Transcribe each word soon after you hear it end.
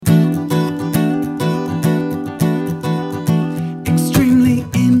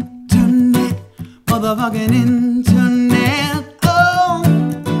the fucking internet. Oh,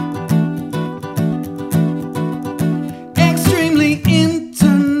 extremely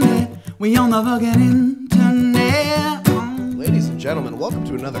internet. We on the fucking internet. Ladies and gentlemen, welcome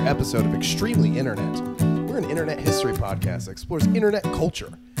to another episode of Extremely Internet. We're an internet history podcast that explores internet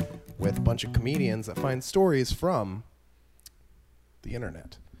culture with a bunch of comedians that find stories from the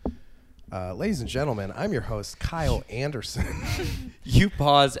internet. Ladies and gentlemen, I'm your host, Kyle Anderson. You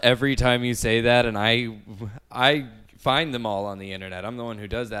pause every time you say that, and I find them all on the internet. I'm the one who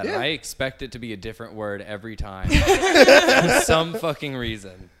does that. Yeah. And I expect it to be a different word every time for some fucking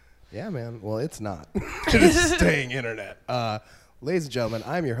reason. Yeah, man. Well, it's not. It is staying internet. Ladies and gentlemen,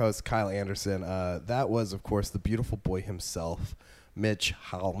 I'm your host, Kyle Anderson. That was, of course, the beautiful boy himself, Mitch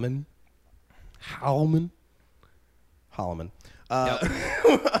Hallman.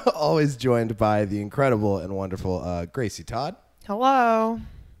 Always joined by the incredible and wonderful Gracie Todd. Hello.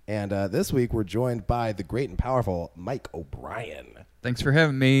 And this week we're joined by the great and powerful Mike O'Brien. Thanks for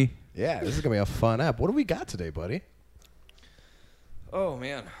having me. Yeah, this is going to be a fun app. What do we got today, buddy? Oh,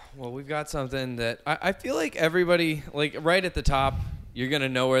 man. Well, we've got something that I feel like everybody, like right at the top, you're going to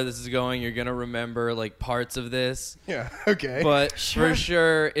know where this is going. You're going to remember like parts of this. Yeah, okay. But for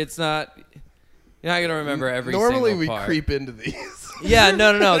sure, it's not... You're not going to remember every single part. Normally we creep into these. Yeah,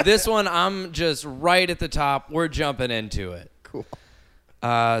 no. This one, I'm just right at the top. We're jumping into it. Cool.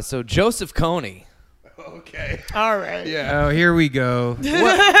 So Joseph Kony. Okay. All right. Yeah. Oh, here we go. What,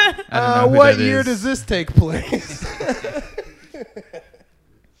 I don't know who what that year is. does this take place?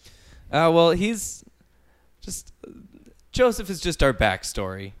 Well, he's just... Joseph is just our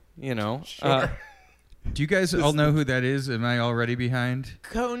backstory, you know. Sure. Do you guys all know who that is? Am I already behind?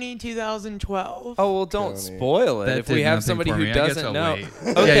 Kony 2012. Oh, well, don't Kony. spoil it. That if we did have nothing somebody for who me. I guess doesn't I'll know. wait. Okay,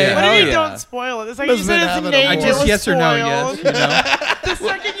 Yeah. What do hell you mean yeah. don't spoil it? The second you Must've said been his having a name, I moment. it just was yes or no, yes. spoiled. You know? The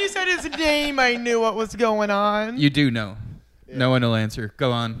second you said his name, I knew what was going on. You do know. No one will answer.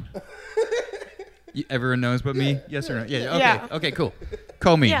 Go on. Everyone knows but me? Yes or no? Yeah. Okay. Yeah. Okay, cool.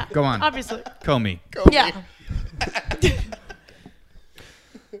 Comey. Yeah. Go on. Obviously. Comey. Yeah.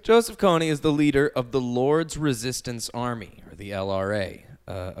 Joseph Kony is the leader of the Lord's Resistance Army, or the LRA,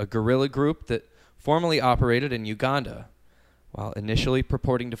 a guerrilla group that formerly operated in Uganda. While initially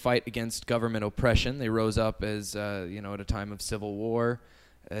purporting to fight against government oppression, they rose up as, at a time of civil war,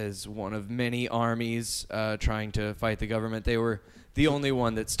 as one of many armies trying to fight the government. They were the only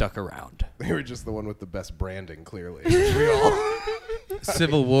one that stuck around. They were just the one with the best branding, clearly. We all...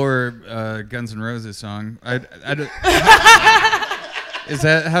 Civil War Guns N' Roses song. Is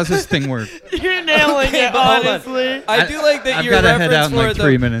that how's this thing work? You're nailing it, but hold on. honestly. I do like that I've your gotta reference head out in for like the,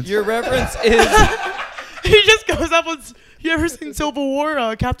 3 minutes. Your reference is... He just goes up with, you ever seen Civil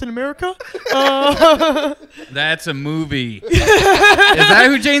War, Captain America? That's a movie. Is that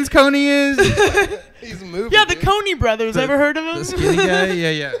who James Coney is? He's a movie. Yeah, the dude. Coney brothers. Ever heard of The him? skinny guy?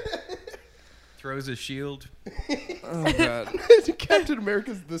 Yeah. Throws a shield. Oh, God. Captain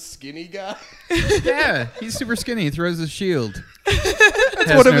America's the skinny guy. Yeah, he's super skinny. He throws a shield. That's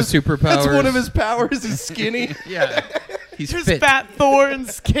Has one of no his superpowers. That's one of his powers is skinny. Yeah, he's There's fit. fat Thor and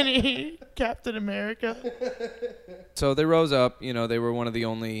skinny Captain America. So they rose up, they were one of the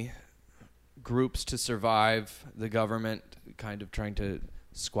only groups to survive the government kind of trying to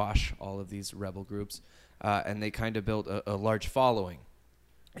squash all of these rebel groups. And they kind of built a large following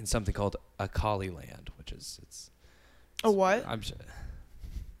in something called Akali Land, which is, A what? I'm sure,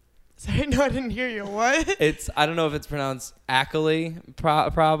 Sorry, no, I didn't hear you. What? I don't know if it's pronounced Akali,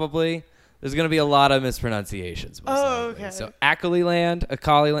 probably. There's going to be a lot of mispronunciations. most Oh, likely. okay. So Akali Land,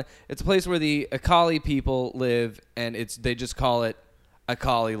 Akali Land. It's a place where the Akali people live, and they just call it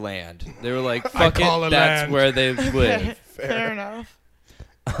Akali Land. They were like, fuck Akali it, that's land. where they live. Fair enough.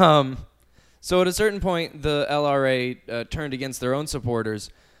 So at a certain point, the LRA turned against their own supporters,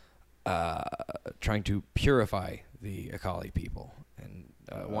 trying to purify the Akali people, and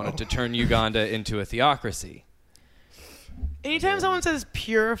wanted to turn Uganda into a theocracy. Anytime someone says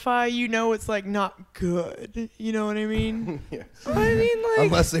purify, you know it's like not good. You know what I mean? Yeah. I mean, like...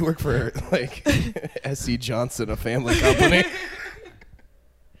 Unless they work for like S.C. Johnson, a family company.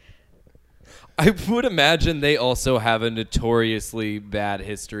 I would imagine they also have a notoriously bad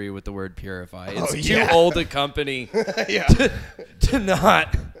history with the word purify. It's too old a company Yeah. to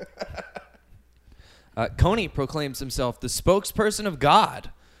not. Kony proclaims himself the spokesperson of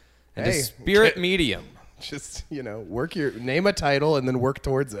God and a Hey, spirit medium. Just, name a title and then work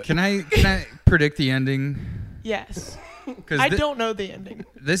towards it. Can I predict the ending? Yes. Because I don't know the ending.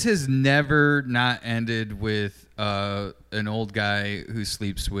 This has never not ended with an old guy who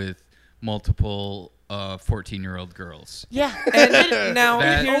sleeps with multiple 14-year-old girls. Yeah. And now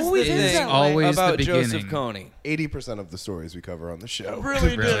That here's always the is thing that way. Always the about beginning. Joseph Kony. 80% of the stories we cover on the show.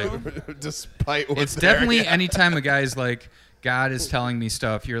 Really Really. do. Despite what's It's there, definitely yeah. anytime a guy's like, God is telling me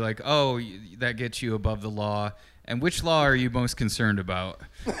stuff, you're like, oh, that gets you above the law. And which law are you most concerned about?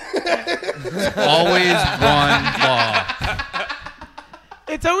 Always one law.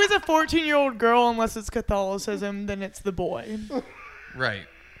 It's always a 14-year-old girl unless it's Catholicism, then it's the boy. Right.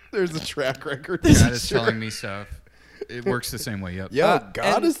 There's a track record. God is telling me stuff. It works the same way. Yep. Yo,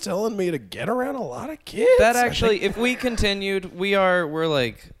 God and- is telling me to get around a lot of kids. That I actually, if we continued, we're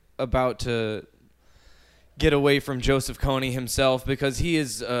like about to get away from Joseph Kony himself because he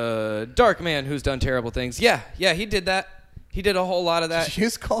is a dark man who's done terrible things. Yeah, he did that. He did a whole lot of think- that. Did you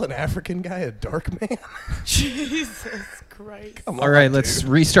just call an African guy a dark man? Jesus Christ. Come All on, right, dude. let's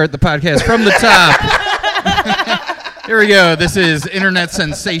restart the podcast from the top. Here we go. This is Internet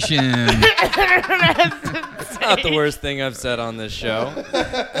Sensation. It's not the worst thing I've said on this show.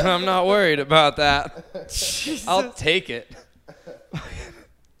 I'm not worried about that. Jesus. I'll take it.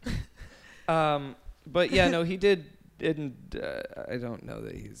 But yeah, no, he didn't. I don't know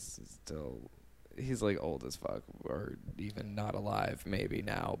that he's still. He's like old as fuck, or even not alive, maybe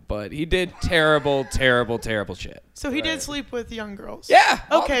now. But he did terrible, terrible, terrible shit. So he did sleep with young girls. Yeah.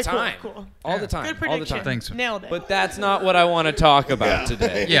 All Okay, the time. cool. All the time. Good All the prediction. time. Thanks. Nailed it. But that's not what I want to talk about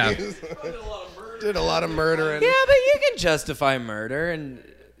today. Yeah. Did a lot of murdering. Yeah, but you can justify murder and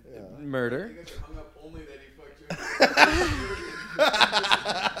murder.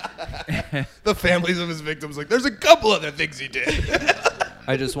 The families of his victims like, there's a couple other things he did.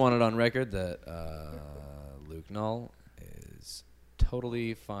 I just want it on record that Luke Null is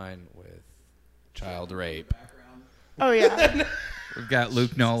totally fine with child rape. Oh yeah. We've got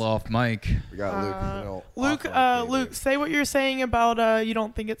Luke Null off mic. We got Luke, Luke, say what you're saying about you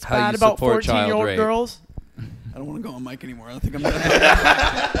don't think it's How bad you about support child 14-year-old rape. girls. I don't want to go on mic anymore. I think I'm done.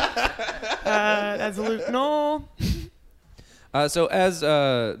 That's Luke Knoll. So as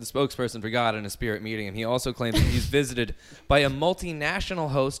the spokesperson for God in a spirit meeting, and he also claims that he's visited by a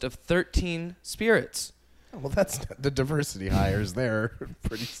multinational host of 13 spirits. Well, that's the diversity hires there.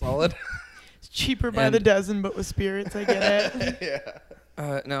 Pretty solid. It's cheaper by And- the dozen, but with spirits, I get it.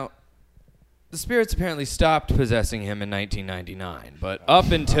 Now, the spirits apparently stopped possessing him in 1999, but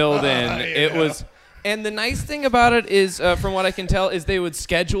up until then, it was... And the nice thing about it is, from what I can tell, is they would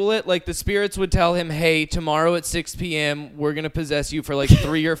schedule it. Like, the spirits would tell him, hey, tomorrow at 6 p.m., we're going to possess you for like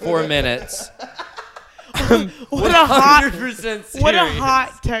 3 or 4 minutes. What a hot, 100% serious. what a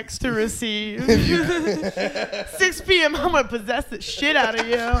hot text to receive. 6 p.m. I'm gonna possess the shit out of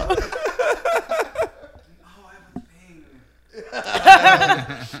you.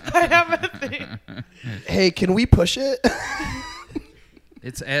 I have a thing. Hey, can we push it?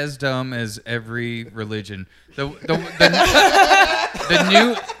 It's as dumb as every religion. The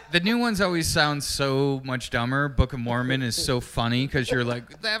new ones always sound so much dumber. Book of Mormon is so funny because you're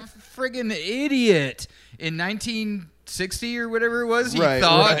like, that friggin' idiot in 1960 or whatever it was. He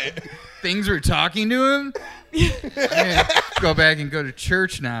thought things were talking to him. I'm gonna go back and go to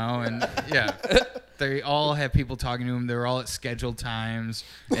church now, and yeah. They all have people talking to him. They're all at scheduled times.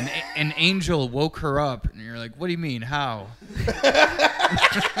 And an angel woke her up, and you're like, "What do you mean? How?"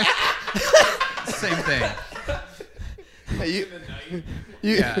 Same thing.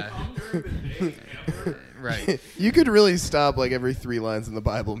 Yeah. Right. You could really stop like every 3 lines in the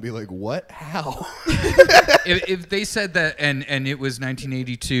Bible and be like, "What? How?" If they said that and it was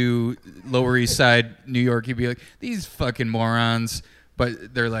 1982, Lower East Side, New York, you'd be like, "These fucking morons."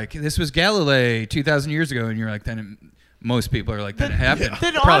 But they're like, "This was Galilee 2,000 years ago," and you're like, "Then most people are like, that happened.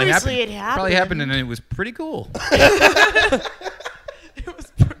 Then Probably obviously happened. it happened. Probably happened, and it was pretty cool." It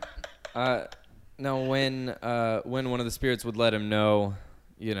was Now, when one of the spirits would let him know,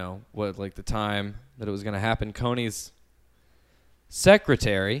 you know, what like the time that it was going to happen, Coney's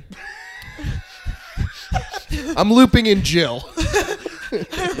secretary. I'm looping in Jill.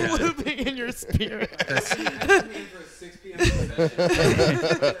 looping in your spirit.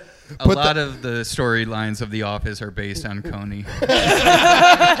 A lot of the storylines of The Office are based on Coney.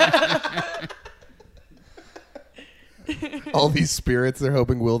 All these spirits, they're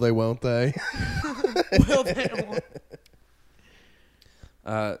hoping will they, won't they? Will they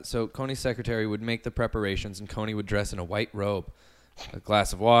won't. So Coney's secretary would make the preparations, and Coney would dress in a white robe. A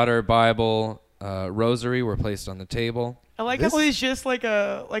glass of water, Bible, rosary were placed on the table. I like This- how he's just like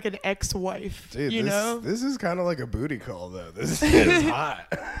an ex-wife. Dude, you know? this is kind of like a booty call, though. This is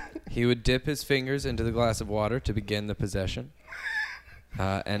hot. He would dip his fingers into the glass of water to begin the possession.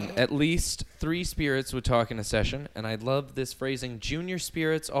 And at least 3 spirits would talk in a session. And I love this phrasing, junior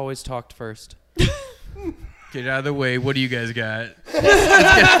spirits always talked first. Get out of the way. What do you guys got?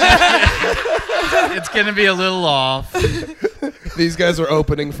 It's gonna be a little off. These guys are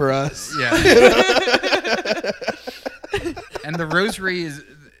opening for us. Yeah. And the rosary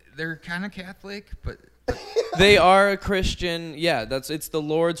they're kind of Catholic, but They are a Christian. Yeah, it's the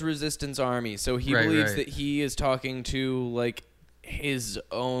Lord's Resistance Army. So he Right, believes right. that he is talking to like his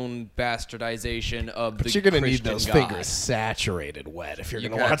own bastardization of But the you're gonna Christian need those God. fingers saturated wet if you're You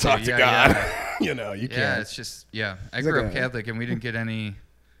gonna got want to to, talk to yeah, God. yeah. You know, you yeah, can't. it's just I It's grew like up a- Catholic and we didn't get any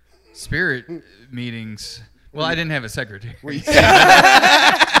spirit meetings. Well, I didn't have a secretary.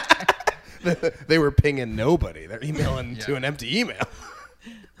 They were pinging nobody. They're emailing to an empty email.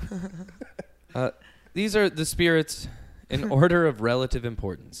 These are the spirits in order of relative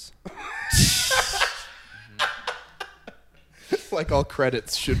importance. Like all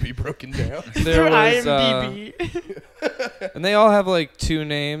credits should be broken down. There Through was, IMDb. and they all have like two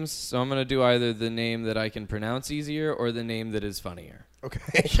names, so I'm gonna do either the name that I can pronounce easier or the name that is funnier.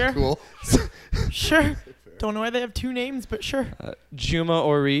 Okay, Sure. cool. Sure. Don't know why they have two names, but sure. Juma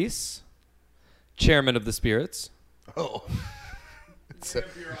Oris, chairman of the spirits. Oh.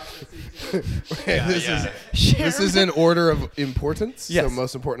 This is in order of importance. So Yes.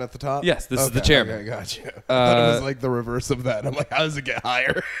 most important at the top. Yes, this is the chairman. Okay, gotcha. I thought it was like the reverse of that. I'm like, how does it get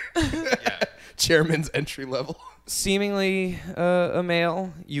higher? Chairman's entry level. Seemingly a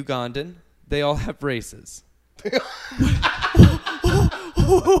male Ugandan. They all have races. Wait,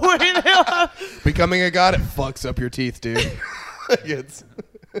 they all have- Becoming a god, it fucks up your teeth, dude. Like it's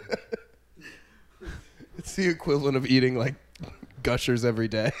the equivalent of eating like Gushers every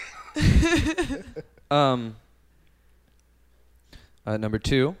day. Number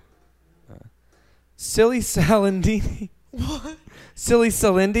 2, Silly Salindini. What? Silly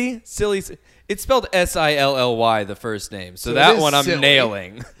Salindi? It's spelled S-I-L-L-Y, the first name. So So it that is one I'm silly.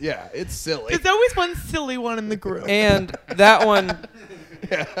 nailing. Yeah, it's silly. There's always one silly one in the group. And that one,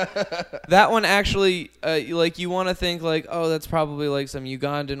 that one actually, like you want to think like, oh, that's probably like some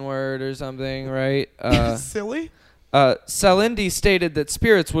Ugandan word or something, right? Silly? Salindi stated that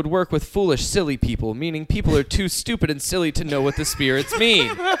spirits would work with foolish, silly people, meaning people are too stupid and silly to know what the spirits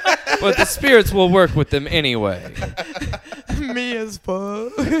mean. But the spirits will work with them anyway. Me as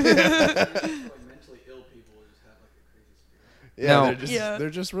fuck. No. They're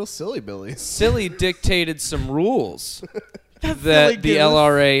just real silly billies. Silly dictated some rules Silly that the goose.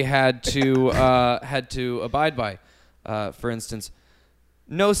 LRA had to abide by. For instance,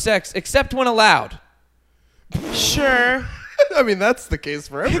 no sex except when allowed. Sure. I mean, that's the case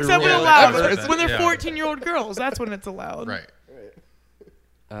for every Except when rule allowed. ever. It's- When they're Yeah. 14-year-old girls, that's when it's allowed. Right.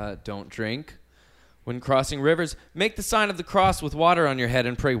 Don't drink. When crossing rivers, make the sign of the cross with water on your head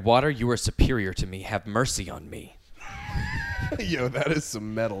and pray, "Water, you are superior to me. Have mercy on me." Yo, that is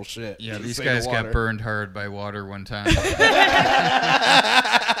some metal shit. Yeah, to these say to guys water. got burned hard by water one time.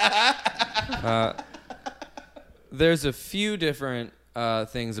 There's a few different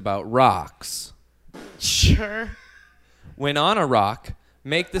things about rocks. Sure. When on a rock,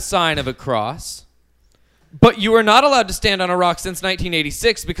 make the sign of a cross. But you are not allowed to stand on a rock since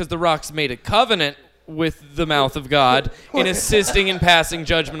 1986 because the rock's made a covenant with the mouth of God in assisting in passing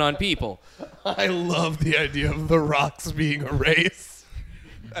judgment on people. I love the idea of the rocks being a race.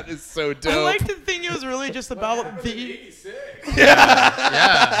 That is so dope. I like to think it was really just about the... Yeah.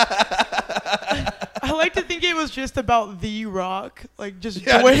 I like to think it was just about the Rock. Like, just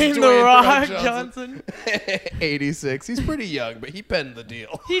Yeah, Dwayne just the Dwayne Rock Johnson. Johnson. 86. He's pretty young, but he penned the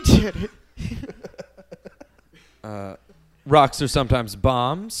deal. He did it. Rocks are sometimes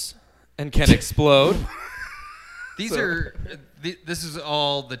bombs and can explode. These are. This is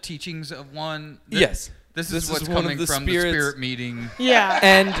all the teachings of one. Yes. This This is is what's one of coming the from spirits. the spirit meeting. Yeah.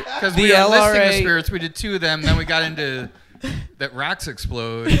 And Because the we are listing the LRA... spirits. We did 2 of them. Then we got into that rocks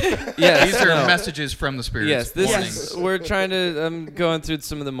explode. Yes, These are no. messages from the spirits. Yes, this warnings. is. We're trying to. I'm going through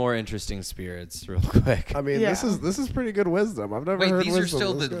some of the more interesting spirits real quick. I mean, Yeah. this is pretty good wisdom. I've never Wait, heard these are wisdom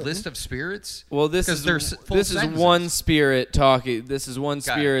still this the good. list of spirits. Well, this 'Cause is they're full this is sentences. one spirit talking. This is one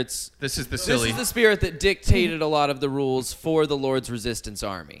Got it. spirit's. This is the This silly. is the spirit that dictated a lot of the rules for the Lord's Resistance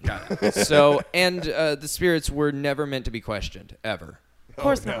Army. Got it. So, and the spirits were never meant to be questioned ever. Of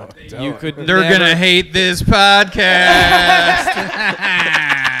course no. not. You could. They're never, gonna hate this podcast.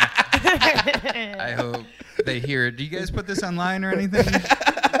 I hope they hear it. Do you guys put this online or anything?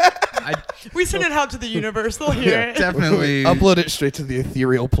 I We send it out to the universe. They'll hear it. definitely Upload it straight to the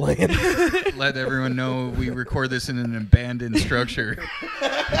ethereal plane. let everyone know we record this in an abandoned structure.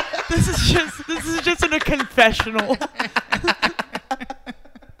 This is just in a confessional.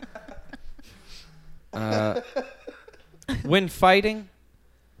 When fighting,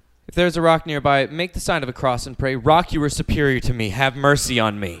 If there's a rock nearby, make the sign of a cross and pray, "Rock, you are superior to me. Have mercy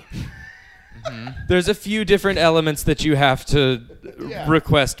on me." There's a few different elements that you have to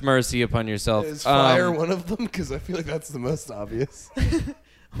request mercy upon yourself. Is fire one of them? Because I feel like that's the most obvious.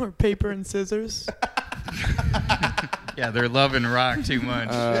 Or paper and scissors. Yeah, they're loving rock too much.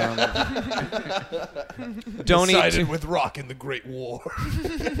 Don't eat Sided with rock in the Great War.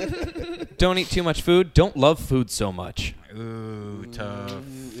 don't eat too much food. Don't love food so much. Ooh, tough.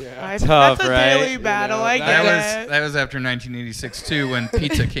 Yeah. Tough, that's a right? daily battle. know, I That get was that was after 1986 too, when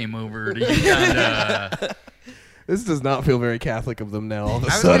pizza came over to Uganda. This does not feel very Catholic of them now. All of a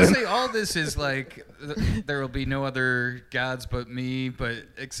I was gonna sudden. say all this is like there will be no other gods but me, but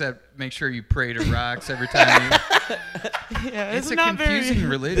except make sure you pray to rocks every time. Yeah, It's a not confusing very.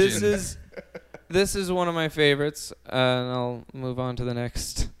 religion. This is one of my favorites, and I'll move on to the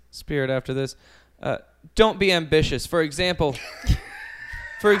next spirit after this. Don't be ambitious. For example,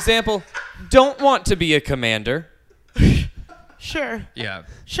 don't want to be a commander. Sure. Yeah,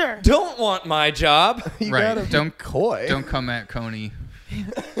 Sure. Don't want my job. You right. gotta be Don't coy. Don't come at Coney.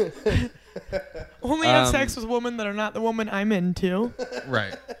 Only have sex with women that are not the woman I'm into.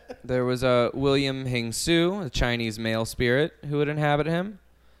 Right. There was William Hing Su, a Chinese male spirit, who would inhabit him.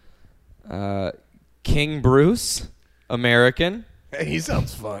 King Bruce, American. Hey, he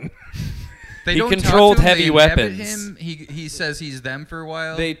sounds fun. They He don't talk controlled to him, heavy they inhabit weapons. Him. He says he's them for a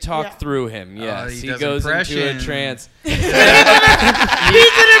while. They talk Yeah. through him. Yes, he he does goes into a impressions. trance. He's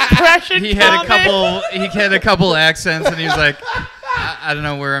an impression he had comic. a couple accents, and he was like, I don't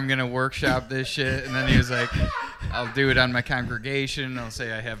know where I'm gonna workshop this shit. And then he was like, I'll do it on my congregation. I'll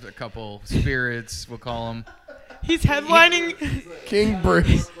say I have a couple spirits. We'll call them. He's headlining. King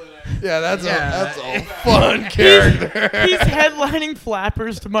Bruce. Yeah, that's Yeah. a fun character. He's headlining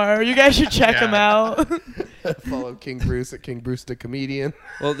Flappers tomorrow. You guys should check him out. Follow King Bruce at King Bruce the Comedian.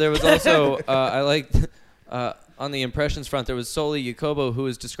 Well, there was also I liked on the impressions front. There was Soli Jacobo, who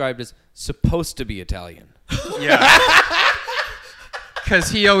is described as supposed to be Italian. Yeah.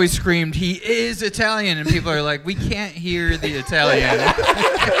 Because he always screamed, he is Italian. And people are like, we can't hear the Italian.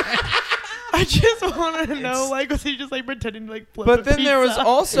 I just want to know, like, was he just like pretending to like flip But a then there was pizza?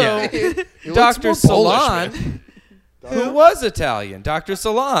 also He looks Dr. more Polish, Salon, man. who was Italian. Dr.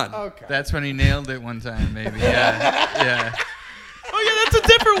 Salon. Okay. That's when he nailed it one time, maybe. Yeah. Oh yeah, that's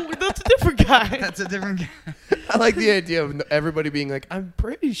a different guy. That's a different guy. I like the idea of everybody being like, I'm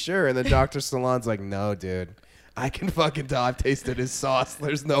pretty sure. And then Dr. Salon's like, no, dude. I can fucking tell. I've tasted his sauce.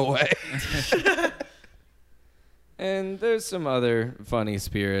 There's no way. And there's some other funny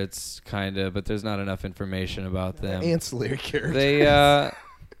spirits, kind of, but there's not enough information about them. Ancillary characters. They,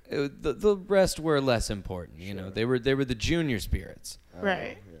 the rest were less important. You know, they were the junior spirits.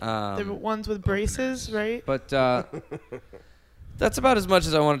 Right. The ones with braces, right? But that's about as much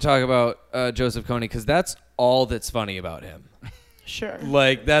as I want to talk about Joseph Kony, because that's all that's funny about him. Sure.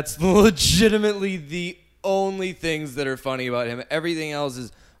 Like, that's legitimately the only things that are funny about him. Everything else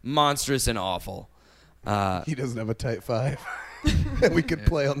is monstrous and awful. He doesn't have a type 5 that we could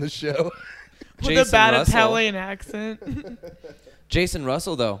play on the show. With Jason a bad Russell. Italian accent. Jason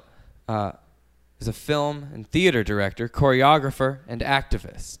Russell, though, is a film and theater director, choreographer, and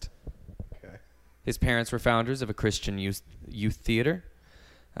activist. Okay. His parents were founders of a Christian youth theater,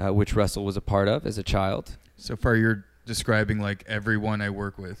 which Russell was a part of as a child. So far, you're describing like everyone I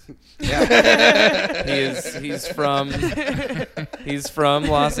work with. He's from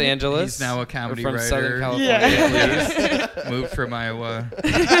Los Angeles. He's now a or comedy from writer. Southern California, Yeah. at least. Moved from Iowa.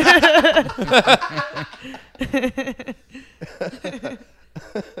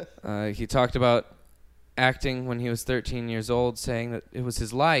 He talked about acting when he was 13 years old, saying that it was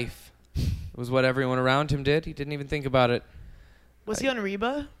his life. It was what everyone around him did. He didn't even think about it. Was he on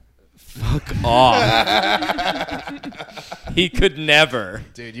Reba? Fuck off. He could never.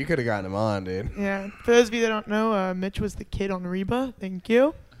 Dude, you could have gotten him on, dude. Yeah. For those of you that don't know, Mitch was the kid on Reba. Thank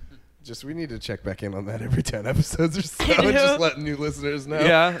you. Just we need to check back in on that every 10 episodes or so. Yeah. Just letting new listeners know.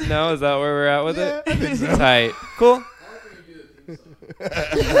 Yeah? No? Is that where we're at with it? I think so. Tight. Cool.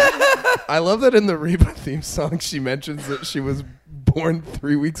 I love that in the Reba theme song she mentions that she was born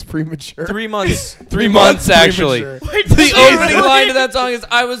 3 weeks premature. 3 months. 3 months, actually. premature. Wait, The so opening really? line to that song is,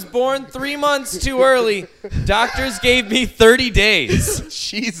 I was born 3 months too early. Doctors gave me 30 days.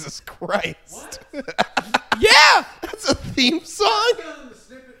 Jesus Christ. Yeah! That's a theme song?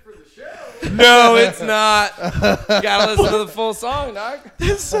 No, it's not. You gotta listen to the full song, dog.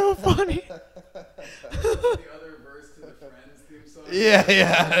 That's so funny.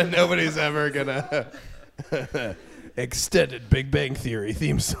 Yeah. Nobody's ever gonna extended Big Bang Theory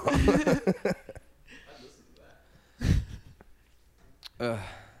theme song.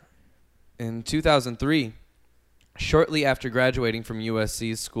 In 2003, shortly after graduating from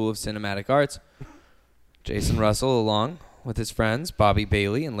USC's School of Cinematic Arts, Jason Russell, along with his friends Bobby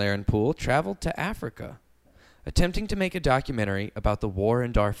Bailey and Laren Poole, traveled to Africa, attempting to make a documentary about the war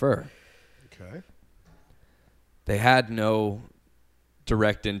in Darfur. Okay. They had no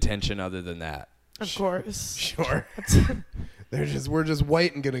direct intention other than that. Of course. Sure. We're just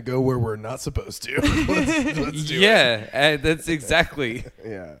white and gonna go where we're not supposed to. let's do it. Yeah, that's exactly.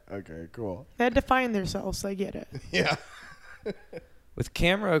 Yeah. Okay. Cool. They had to find themselves. I get it. Yeah. With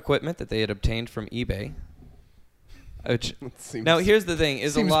camera equipment that they had obtained from eBay. Which, Seems, now, here's the thing: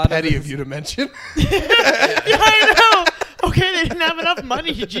 is a seems lot petty of of you to mention. Yeah, I know. Okay, they didn't have enough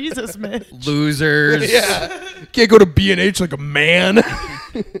money. Jesus, man. Losers. Yeah. Can't go to B&H like a man.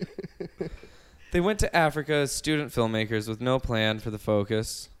 They went to Africa as student filmmakers with no plan for the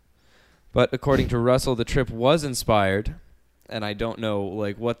focus. But according to Russell, the trip was inspired, and I don't know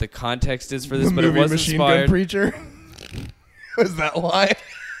like what the context is for this, The but it movie was Machine inspired. Gun Preacher. Was that why?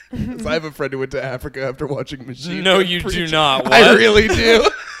 'Cause I have a friend who went to Africa after watching Machine No, Gun you Preacher. do not. What? I really do.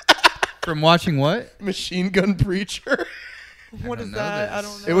 From watching what? Machine Gun Preacher. What don't is know that? this. I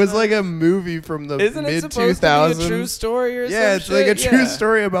don't know. It was that. like a movie from the Isn't it mid supposed 2000s. to be a true story or Yeah, some it's like a shit? true Yeah.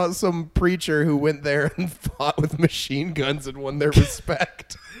 story about some preacher who went there and fought with machine guns and won their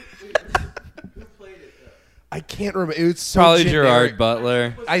respect. I can't remember. It was so Probably generic. Gerard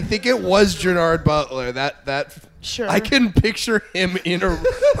Butler. I think it was Gerard Butler. That Sure. I can picture him in a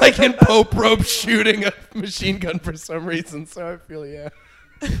like in Pope Rope shooting a machine gun for some reason. So I feel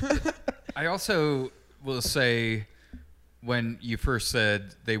I also will say, when you first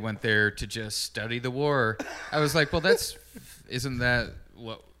said they went there to just study the war, I was like, well, isn't that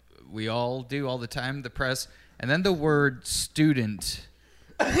what we all do all the time, the press? And then the word student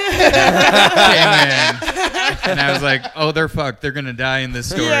came in, and I was like, oh, they're fucked. They're gonna die in this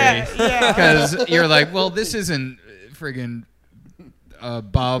story. Yeah. Because you're like, well, this isn't friggin'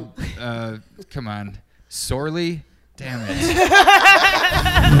 Bob. Come on, Sorley. Damn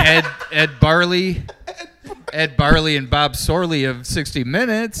it. Ed Barley and Bob Sorley of 60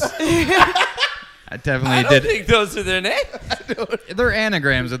 Minutes. I definitely I don't did. think those are their names. They're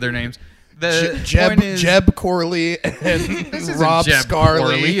anagrams of their names. The Jeb point is, Corley and this isn't Rob Jeb Scarley.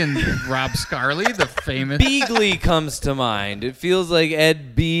 Corley and Rob Scarley, the famous. Beagley comes to mind. It feels like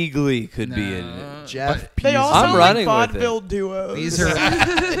Ed Beagley could be in it. Jeff They all I'm sound running like with it. vaudeville duos.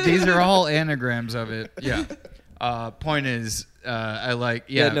 These are all anagrams of it. Yeah. Point is, I like.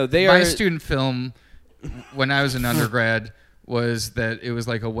 Yeah. Yeah, no, they my are- student film when I was an undergrad was that it was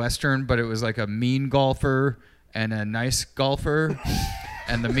like a Western, but it was like a mean golfer and a nice golfer.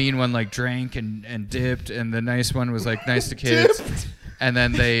 And the mean one like drank and dipped, and the nice one was like nice to kids. And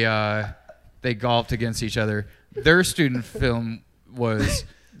then they golfed against each other. Their student film was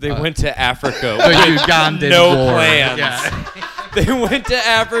They went to Africa. the with Ugandan no War. plans. Yeah. They went to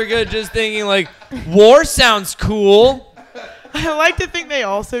Africa just thinking like, war sounds cool. I like to think they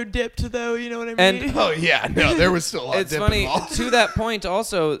also dipped, though. You know what I mean? And Oh yeah, no, there was still a lot of it's dip funny involved. to that point.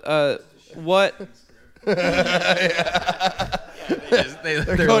 Also, what? They're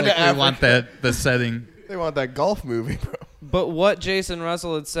going like, to we want the setting. They want that golf movie, bro. But what Jason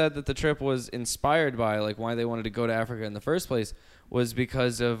Russell had said that the trip was inspired by, like why they wanted to go to Africa in the first place, was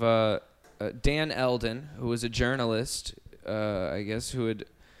because of Dan Eldon, who was a journalist, I guess, who had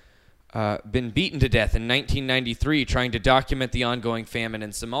been beaten to death in 1993 trying to document the ongoing famine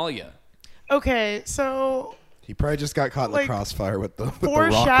in Somalia. Okay, so He probably just got caught in the Like, crossfire with the Rock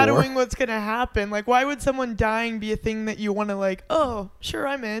War. foreshadowing what's gonna happen. Like, why would someone dying be a thing that you want to like? Oh, sure,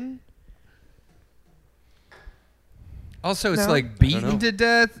 I'm in. Also, it's No? like beaten to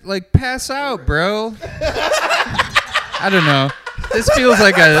death. Like, pass out, bro. I don't know. This feels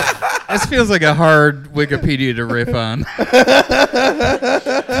like a hard Wikipedia to riff on.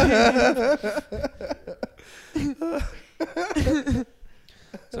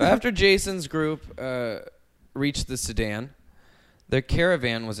 So after Jason's group reached the Sudan, their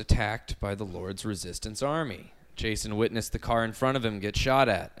caravan was attacked by the Lord's Resistance Army. Jason witnessed the car in front of him get shot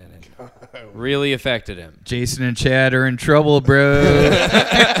at, and it really affected him. Jason and Chad are in trouble, bro.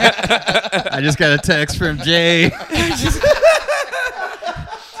 I just got a text from Jay.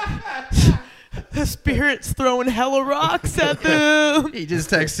 The spirit's throwing hella rocks at them. He just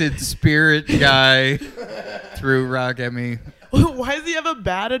texted Spirit Guy, threw rock at me. Why does he have a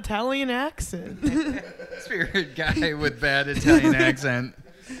bad Italian accent? Spirit Guy with bad Italian accent.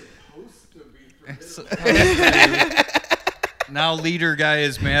 Now leader guy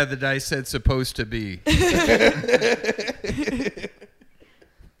is mad that I said supposed to be.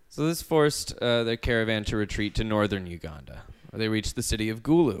 So this forced their caravan to retreat to northern Uganda, where they reached the city of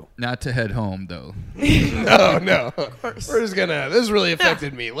Gulu. Not to head home, though. No. We're just gonna. This really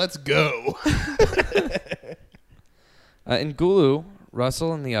affected me. Let's go. In Gulu,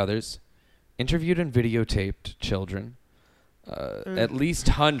 Russell and the others interviewed and videotaped children, at least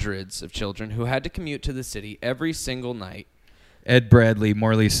hundreds of children who had to commute to the city every single night. Ed Bradley,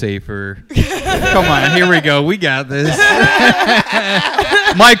 Morley Safer. Come on, here we go. We got this.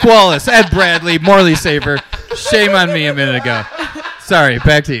 Mike Wallace, Ed Bradley, Morley Safer. Shame on me a minute ago. Sorry,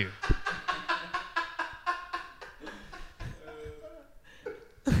 back to you.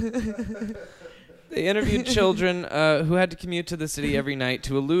 They interviewed children who had to commute to the city every night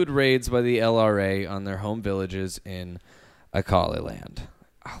to elude raids by the LRA on their home villages in Akaliland.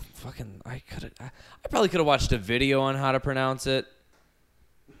 Oh, I probably could have watched a video on how to pronounce it.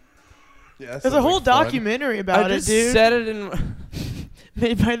 Yeah, There's a whole documentary about I it, just dude. said it in.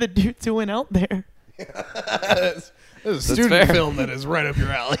 Made by the dudes who went out there. This is a student fair. film that is right up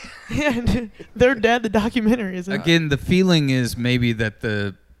your alley. Yeah, dude. They're dead. The documentary is Again, the feeling is maybe that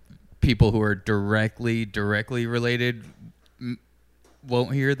the people who are directly related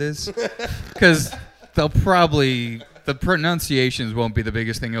won't hear this. Because they'll probably... The pronunciations won't be the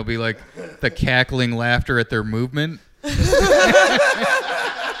biggest thing. It'll be like the cackling laughter at their movement.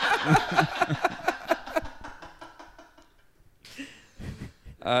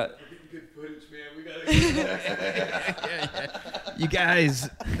 You guys,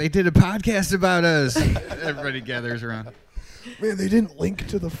 they did a podcast about us. Everybody gathers around. Man, they didn't link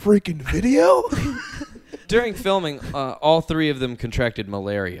to the freaking video? During filming, all three of them contracted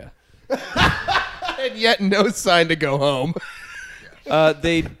malaria. And yet no sign to go home.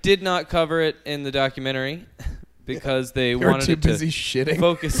 They did not cover it in the documentary because they They were wanted too it to busy shitting.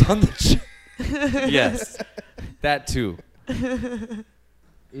 focus on the... Yes, that too.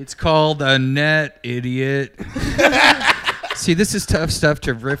 It's called a net, idiot. See, this is tough stuff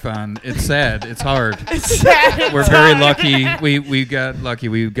to riff on. It's sad. It's hard. It's sad. We're very lucky. We got lucky.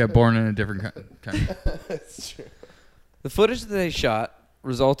 We got born in a different country. That's true. The footage that they shot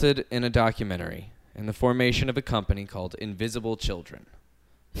resulted in a documentary and the formation of a company called Invisible Children.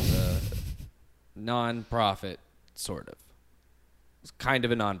 The non-profit, sort of. It's kind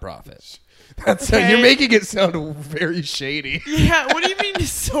of a non-profit. That's Okay. you're making it sound very shady. Yeah, what do you mean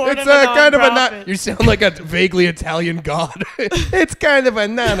sort It's of a kind of a non-profit? you sound like a vaguely Italian god. It's kind of a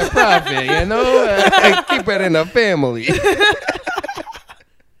non-profit, you know. Keep it in a family.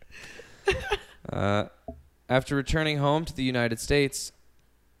 After returning home to the United States,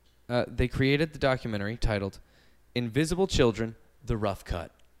 they created the documentary titled Invisible Children, The Rough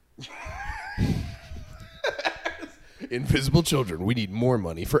Cut. Invisible Children. We need more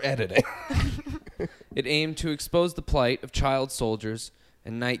money for editing. It aimed to expose the plight of child soldiers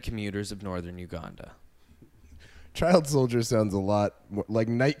and night commuters of northern Uganda. Child soldier sounds a lot more, like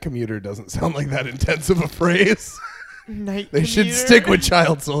night commuter doesn't sound like that intense of a phrase. Night They should commuter. stick with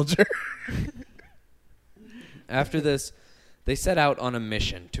child soldier. After this, they set out on a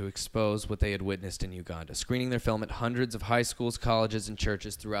mission to expose what they had witnessed in Uganda, screening their film at hundreds of high schools, colleges, and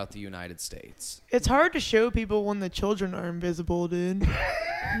churches throughout the United States. It's hard to show people when the children are invisible, dude.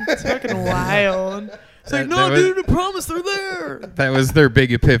 It's fucking wild. It's like, That no, was- dude, I promise they're there. That was their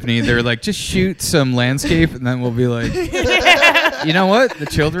big epiphany. They were like, just shoot some landscape, and then we'll be like, you know what? The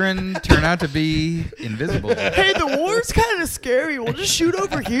children turn out to be invisible. Hey, the war's kind of scary. We'll just shoot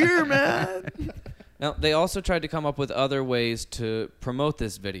over here, man. Now, they also tried to come up with other ways to promote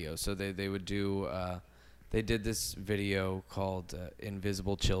this video. So they would do, they did this video called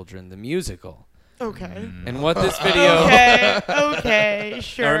Invisible Children, the musical. Okay. And what this video... Okay,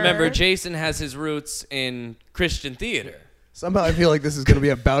 sure. Now remember, Jason has his roots in Christian theater. Somehow I feel like this is going to be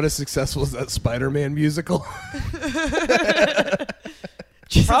about as successful as that Spider-Man musical.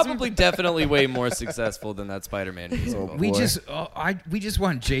 Probably definitely way more successful than that Spider-Man musical. We boy. just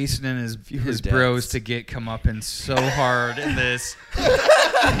want Jason and his deaths. bros to get comeuppance so hard in this.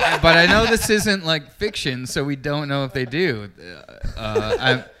 But I know this isn't like fiction, so we don't know if they do.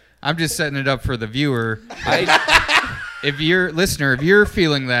 I'm just setting it up for the viewer. If you're listener, if you're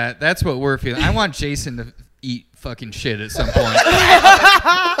feeling that, that's what we're feeling. I want Jason to eat fucking shit at some point.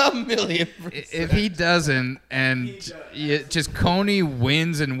 If he doesn't, and just Coney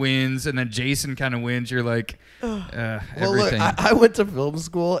wins, and then Jason kind of wins, you're like, Well, look, everything. I went to film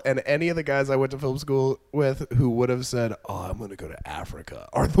school, and any of the guys I went to film school with who would have said, "Oh, I'm going to go to Africa,"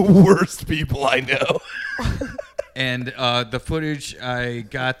 are the worst people I know. And the footage I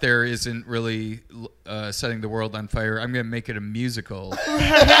got there isn't really setting the world on fire. I'm going to make it a musical.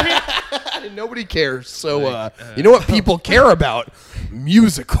 Nobody cares. So, you know what people care about?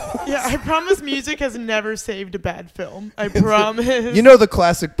 musical. Yeah, I promise music has never saved a bad film. I promise. You know the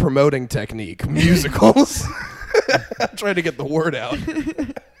classic promoting technique, musicals. I'm trying to get the word out.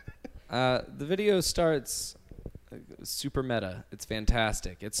 The video starts super meta. It's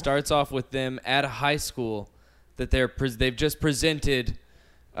fantastic. It starts off with them at a high school that they've just presented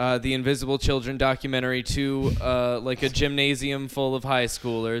the Invisible Children documentary to like a gymnasium full of high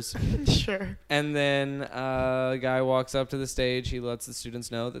schoolers. Sure. And then a guy walks up to the stage. He lets the students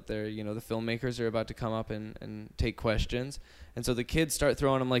know that the filmmakers are about to come up and take questions. And so the kids start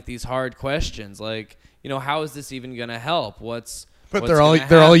throwing them like these hard questions, like, how is this even gonna help? But they're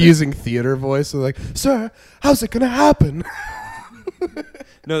all using theater voice. They're like, "Sir, how's it gonna happen?"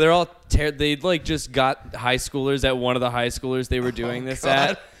 No, they're all they like just got high schoolers at one of the high schoolers they were doing this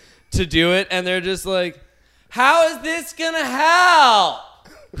at to do it, and they're just like, "How is this gonna help?"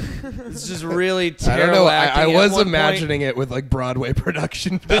 It's just really terrible. I don't know. Acting. I was At one imagining it with like Broadway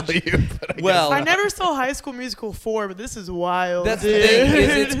production value. But I never saw High School Musical 4, but this is wild. That's the thing.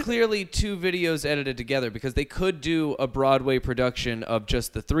 Is it's clearly two videos edited together because they could do a Broadway production of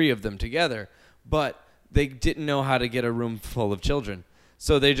just the three of them together, but they didn't know how to get a room full of children.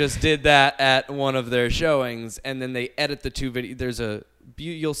 So they just did that at one of their showings, and then they edit the two videos.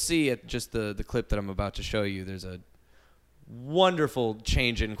 You'll see at just the clip that I'm about to show you, there's a wonderful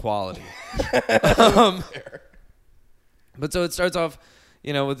change in quality. But so it starts off,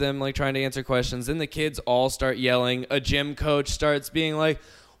 with them like trying to answer questions. Then the kids all start yelling. A gym coach starts being like,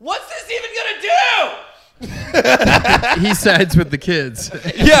 "What's this even gonna do?" He sides with the kids.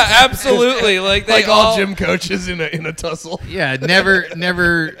 Yeah, absolutely. Like all gym coaches in a tussle. Yeah, never.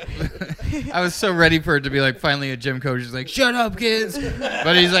 I was so ready for it to be like finally a gym coach is like, "Shut up, kids,"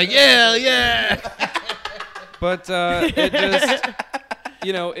 but he's like, "Yeah." But it just,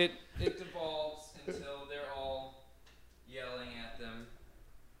 it devolves until they're all yelling at them.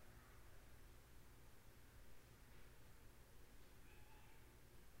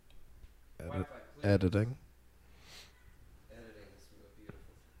 Editing.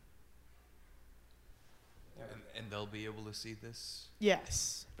 And they'll be able to see this.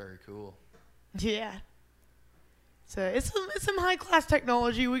 Yes. Very cool. Yeah. So it's some high class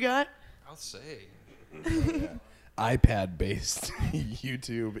technology we got. I'll say. iPad-based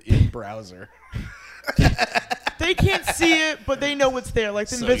YouTube in browser. They can't see it, but they know it's there, like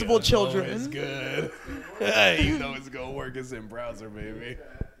the Invisible Children. It's good. You know it's gonna work. It's in browser, baby.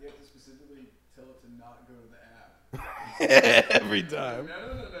 You have to specifically tell it to not go to the app. Every time.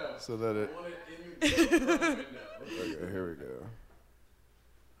 No. So that it. I want it in your window. Okay, here we go.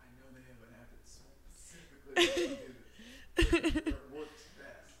 I know they have an app that's specifically it works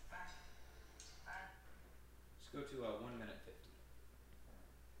best. Just go to 1 minute 50.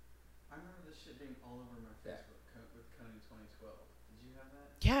 I remember this shit being all over my Facebook with Cunning 2012. Did you have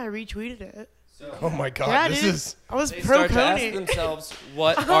that? Yeah, I retweeted it. Oh my god, Yeah, this dude. is. I was They pro start to ask Coney. themselves,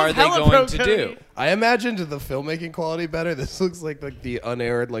 what I was are they hella going pro to Coney. do? I imagined the filmmaking quality better. This looks like the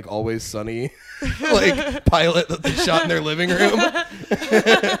unaired, like Always Sunny, like pilot that they shot in their living room.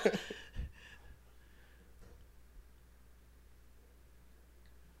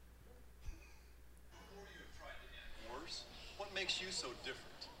 What makes you so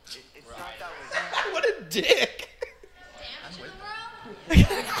different? It's not that What a dick!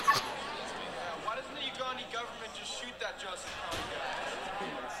 Why doesn't the Uganda government just shoot that Joseph Kony guy?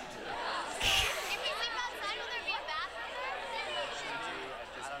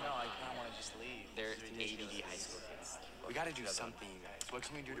 I don't know. I kind of want to just leave. They're ADD high school kids. We got to do something, you guys. What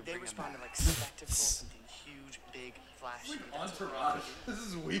can we do to bring them respond to like spectacle, something huge, big, flashy. Entourage. This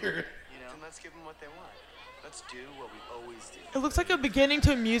is weird. You know, and let's give them what they want. Let's do what we always do. It looks like a beginning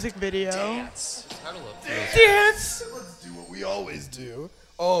to a music video. Dance. Dance. Let's do what we always do.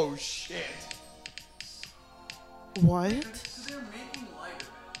 Oh shit. What? So they're making light of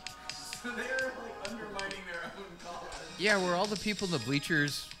it. So they're like undermining their own cause. Yeah, were all the people in the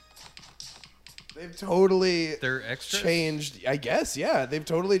bleachers They've totally they're extras? changed. I guess, yeah. They've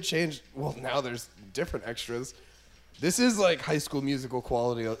totally changed. Well, now there's different extras. This is like High School Musical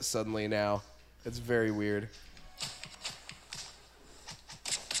quality suddenly now. It's very weird.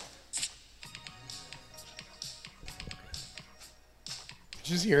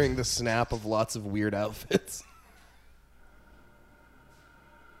 Just hearing the snap of lots of weird outfits.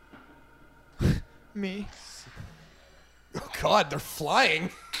 Me. Oh god, they're flying.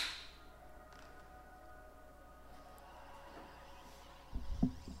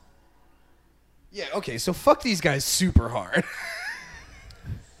 Yeah, okay, so fuck these guys super hard.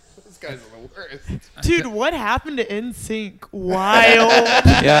 Let's guys are the worst. Dude, what happened to NSYNC? Wild.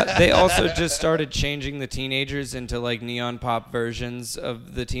 Yeah, they also just started changing the teenagers into like neon pop versions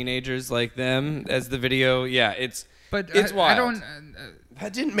of the teenagers like them as the video. Yeah, it's But wild. I don't.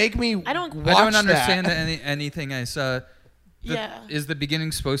 That didn't make me. I don't- Watch I don't understand that. anything I saw. Yeah. Is the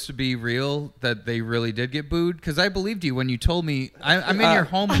beginning supposed to be real that they really did get booed? Because I believed you when you told me. I'm in your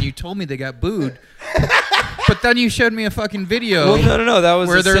home and you told me they got booed. But then you showed me a fucking video. Well, no. That was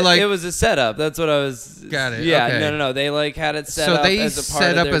where they're like, it was a setup. That's what I was. Got it, Yeah, okay. no. They like had it set so up they as a part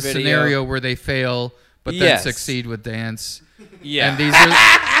set of up their a video. scenario where they fail, but then Yes. succeed with dance. Yeah, And these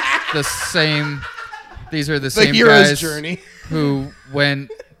are the same. These are the The same hero's guys journey. who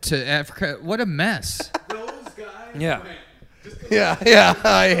went to Africa. What a mess. yeah. Yeah.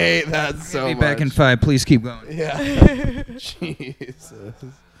 I hate that so Be much. back in 5. Please keep going. Yeah. Jesus.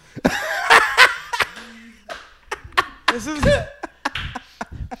 This is.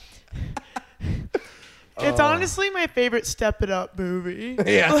 It's honestly my favorite Step It Up movie.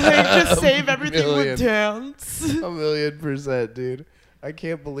 Yeah. Like, just save everything Million. with dance. 1,000,000%, dude. I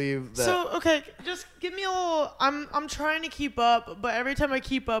can't believe that. So okay, just give me a little. I'm trying to keep up, but every time I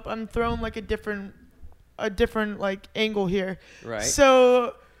keep up, I'm thrown like a different like angle here. Right.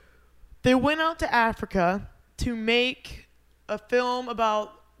 So they went out to Africa to make a film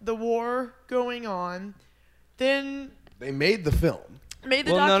about the war going on. Then They made the film. made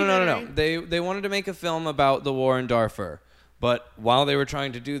the Well, documentary. no. They wanted to make a film about the war in Darfur, but while they were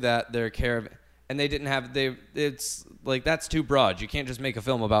trying to do that, their caravan, and they didn't have it's like that's too broad. You can't just make a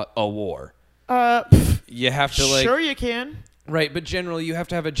film about a war. You have to like Sure you can. right, but generally you have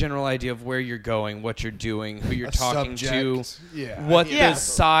to have a general idea of where you're going, what you're doing, who you're A talking to, subject. Yeah. what Yeah. the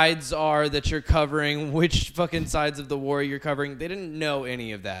sides are that you're covering, which fucking sides of the war you're covering. They didn't know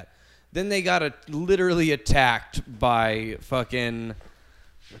any of that. Then they got literally attacked by fucking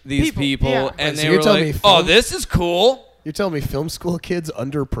these people, yeah. and Wait, so they you're were telling like, me "Oh, film- this is cool." You're telling me film school kids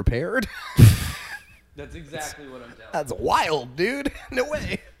underprepared? That's exactly what I'm telling. That's wild, dude. No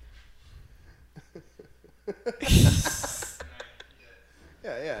way.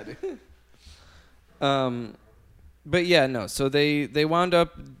 yeah, dude. But yeah, no. So they wound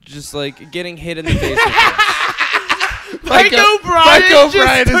up just like getting hit in the face. With this. Mike O'Brien Mike just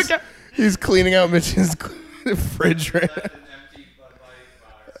O'Brien is took he's cleaning out Mitch's fridge right now. An empty Bud Light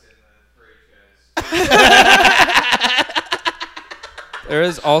box in the fridge, guys. There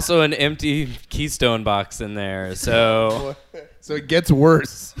is also an empty Keystone box in there. So So it gets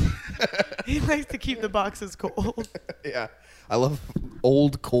worse. He likes to keep the boxes cold. Yeah. I love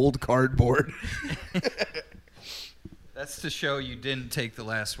old cold cardboard. That's to show you didn't take the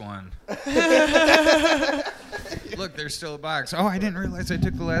last one. Look, there's still a box. Oh, I didn't realize I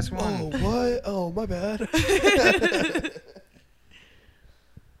took the last one. Oh, what? Oh, my bad.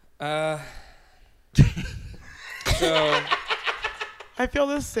 so I feel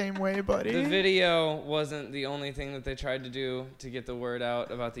the same way, buddy. the video wasn't the only thing that they tried to do to get the word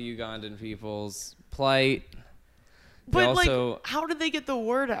out about the Ugandan people's plight. They but also like, how did they get the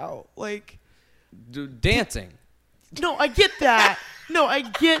word out? Like, dancing. no, I get that. No, I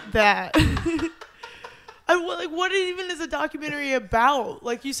get that. What even is the documentary about?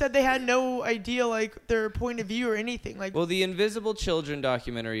 Like you said, they had no idea, like, their point of view or anything. Like, Well, the Invisible Children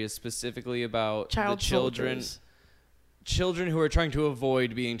documentary is specifically about child the children. soldiers. Children who are trying to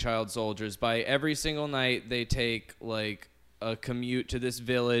avoid being child soldiers. By every single night, they take like a commute to this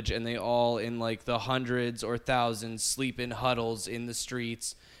village, and they all, in like the hundreds or thousands, sleep in huddles in the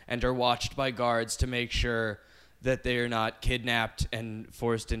streets and are watched by guards to make sure that they are not kidnapped and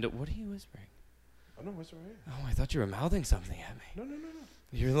forced into. What are you whispering? I know what's right. Oh, I thought you were mouthing something at me. No.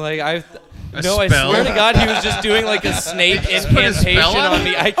 You're like, I spell? swear to God, he was just doing like a snake put a incantation spell on on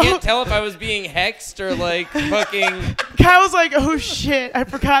me. I can't tell if I was being hexed or like fucking. Kyle's like, oh shit, I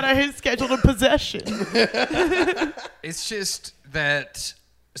forgot I had scheduled a possession. It's just that.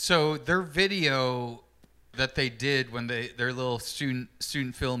 So their video that they did when their little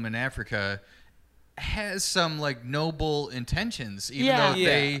student film in Africa has some like noble intentions, even Yeah. though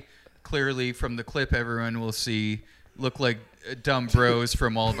they clearly, from the clip everyone will see, look like dumb bros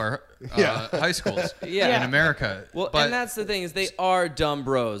from all of our high schools Yeah. in America. Well, but, and that's the thing is they are dumb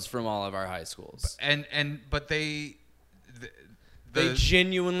bros from all of our high schools. but they They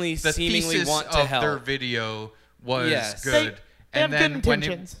genuinely, the seemingly thesis want to of help. their video was Yes. good, They have and then good when it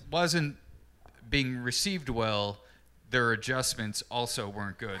intentions. wasn't being received well, their adjustments also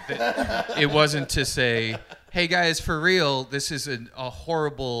weren't good. It wasn't to say, "Hey guys, for real, this is a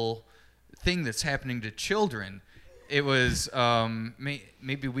horrible thing that's happening to children." it was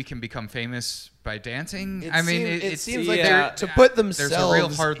maybe we can become famous by dancing. It seems like yeah. to put There's a themselves real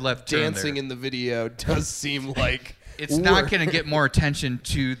hard left turn dancing there. in the video does seem like It's not going to get more attention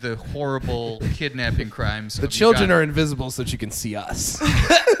to the horrible kidnapping crimes. The children are invisible so that you can see us.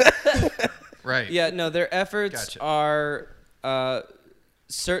 right. Yeah, no, their efforts Gotcha. are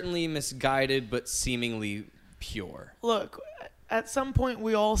certainly misguided, but seemingly pure. Look, at some point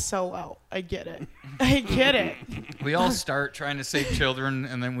we all sell out. I get it. I get it. We all start trying to save children,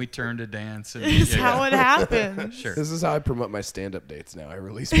 and then we turn to dance. And, It's how it happens. Sure. This is how I promote my stand-up dates now. I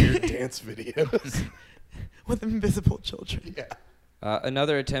release weird dance videos. With invisible children. Yeah.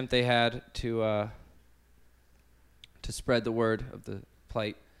 Another attempt they had to spread the word of the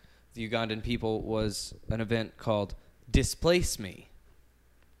plight of the Ugandan people was an event called Displace Me,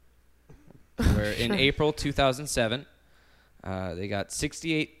 where in April 2007, they got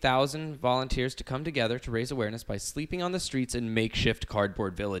 68,000 volunteers to come together to raise awareness by sleeping on the streets in makeshift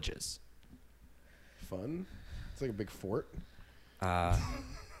cardboard villages. Fun. It's like a big fort.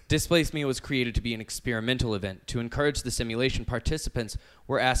 Displace Me was created to be an experimental event. To encourage the simulation, participants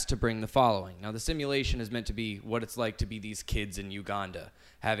were asked to bring the following. Now, the simulation is meant to be what it's like to be these kids in Uganda,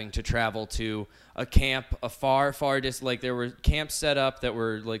 having to travel to a camp, a far distance. Like, there were camps set up that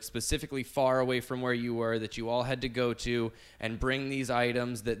were, like, specifically far away from where you were that you all had to go to and bring these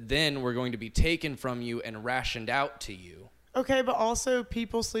items that then were going to be taken from you and rationed out to you. Okay, but also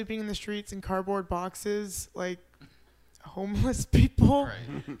people sleeping in the streets in cardboard boxes, like homeless people.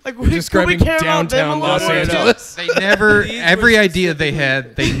 Right. Like, We're describing could we care about them downtown a little Los more? Angeles. They never, These every were idea they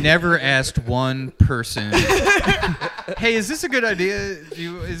had, they never asked one person, hey, is this a good idea?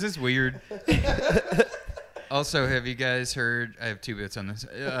 Is this weird? Also, have you guys heard, I have 2 bits on this.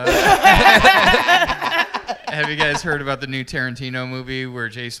 Have you guys heard about the new Tarantino movie where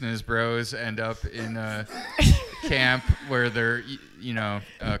Jason and his bros end up in a camp where they're,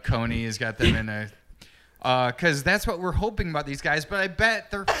 Coney has got them in a... Because that's what we're hoping about these guys, but I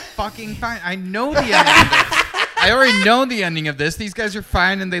bet they're fucking fine. I know the ending of this. I already know the ending of this. These guys are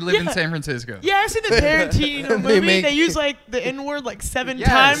fine, and they live in San Francisco. Yeah, I've seen the Tarantino They movie. make- They use, like, the N-word, like, 7 Yes.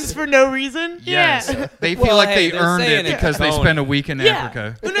 times for no reason. Yes. Yeah. They feel Well, like hey, they they're earned saying it it because they Coney. spent a week in Yeah.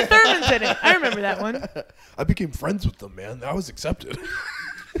 Africa. Una Thurman's in it. I remember that one. I became friends with them, man. That was accepted.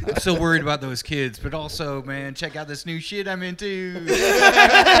 I'm still worried about those kids, but also, man, check out this new shit I'm into.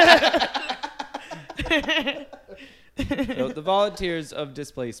 So the volunteers of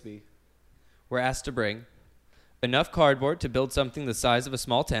Displace Me were asked to bring enough cardboard to build something the size of a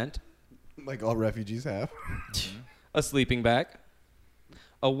small tent, Like all refugees have. a sleeping bag,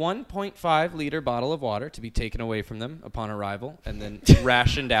 a 1.5 liter bottle of water to be taken away from them upon arrival and then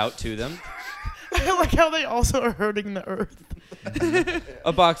rationed out to them, I like how they also are hurting the earth.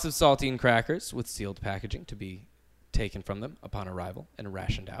 a box of saltine crackers with sealed packaging to be taken from them upon arrival and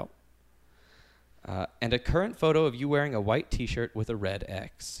rationed out, and a current photo of you wearing a white T-shirt with a red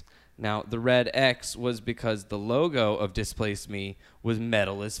X. Now, the red X was because the logo of Displace Me was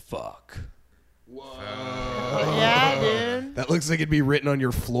metal as fuck. Yeah, dude. That looks like it'd be written on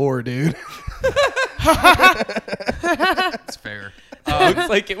your floor, dude. That's fair. Looks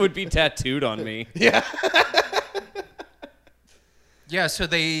like it would be tattooed on me. Yeah, so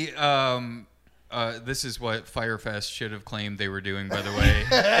they, this is what Firefest should have claimed they were doing, by the way.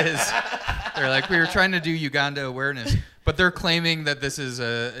 They're like, we were trying to do Uganda awareness, but they're claiming that this is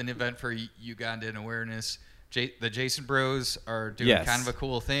an event for Ugandan awareness. The Jason Bros are doing Yes. kind of a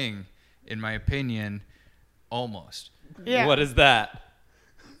cool thing, in my opinion, almost. Yeah. What is that?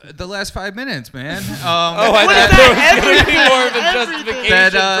 The last 5 minutes, man. Oh, I What thought is there that? was going to be more of a Everything. justification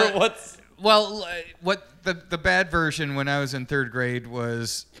That, for what's... Well, what the bad version when I was in 3rd grade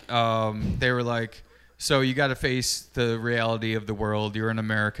was they were like, so you got to face the reality of the world. You're in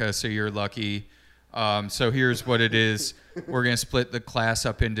America, so you're lucky. So here's what it is. We're going to split the class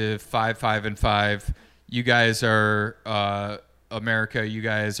up into 5, 5, and 5. You guys are America. You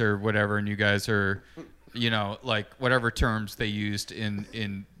guys are whatever, and you guys are, like whatever terms they used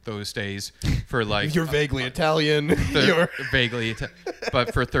in those days for like You're vaguely Italian. third, vaguely,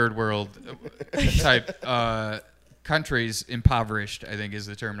 but for third world type countries, impoverished, I think is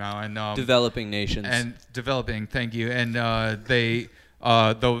the term now, and Developing nations. and developing. Thank you. And the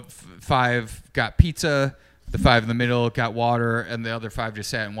 5 got pizza, the 5 in the middle got water, and the other 5 just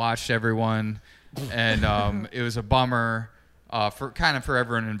sat and watched everyone. And it was a bummer. For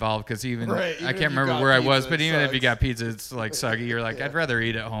everyone involved, because even Right, even I if can't you remember got where I pizza, was, but it even if you sucks. got pizza, it's like soggy. You're like, I'd rather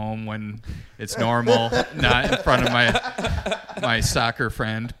eat at home when it's normal, not in front of my soccer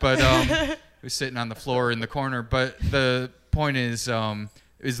friend. But it was sitting on the floor in the corner. But the point is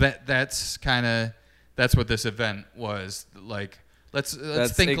that's kind of That's what this event was like. Let's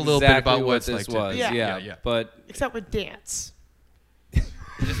That's think a little bit exactly about what this it's like. was. Yeah. Yeah. But Except with dance.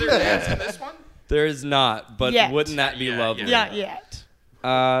 Is there a dance in this one? there is not. But Yet. wouldn't that be Yeah, lovely? Yeah, yet.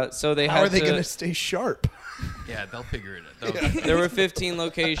 So they How had are they to, going to stay sharp? Yeah, they'll figure it out. There were 15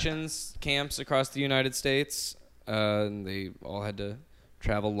 locations, camps across the United States. And they all had to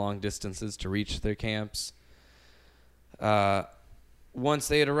travel long distances to reach their camps. Once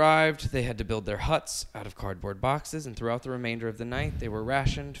they had arrived, they had to build their huts out of cardboard boxes, and throughout the remainder of the night, they were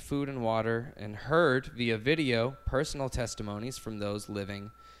rationed food and water and heard via video personal testimonies from those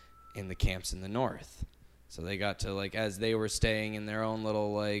living in the camps in the north. So they got to, like, as they were staying in their own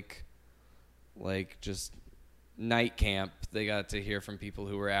little, like just night camp, they got to hear from people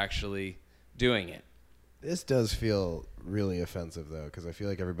who were actually doing it. This does feel really offensive, though, because I feel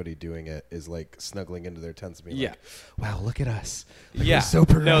like everybody doing it is, like, snuggling into their tents and being like, wow, look at us. Like, we're so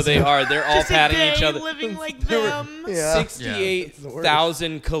progressive. No, they are. They're all Just a patting day each other. living like There were them. Yeah.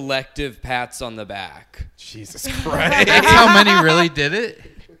 68,000 collective pats on the back. Jesus Christ. That's how many really did it?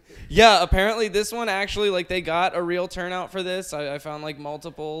 Yeah, apparently this one actually, like, they got a real turnout for this. I found, like,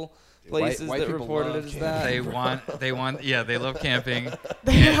 multiple places white that people reported love it as camping. that. They love camping.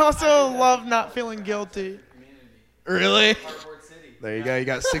 They also love not feeling guilty. Really? There you go. You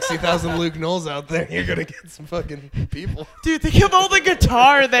got 60,000 Luke Knowles out there. You're going to get some fucking people. Dude, think of all the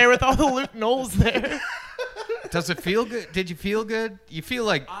guitar there with all the Luke Knowles there. Does it feel good? Did you feel good? You feel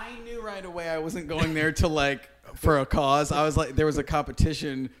like I knew right away I wasn't going there to like for a cause. I was like, there was a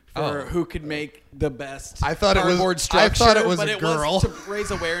competition for who could make the best. I thought it was- cardboard I structure, thought it was but a it girl. was to raise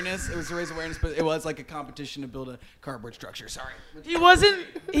awareness. It was to raise awareness, but it was like a competition to build a cardboard structure. Sorry. He wasn't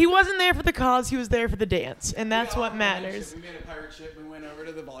there for the cause, he was there for the dance, and that's what matters. We made a pirate ship. We went over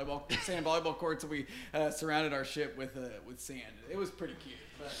to the sand volleyball courts, and we surrounded our ship with sand. It was pretty cute,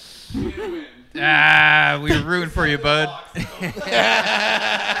 but we didn't win. we were rooting for you, bud.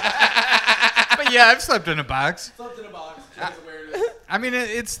 But yeah, I've slept in a box. Slept in a box. Raise awareness. I mean,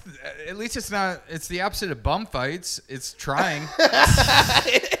 it's at least it's not. It's the opposite of bum fights. It's trying.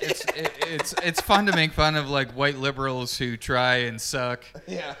 It's fun to make fun of like white liberals who try and suck.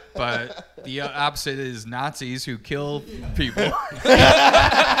 Yeah. But the opposite is Nazis who kill people.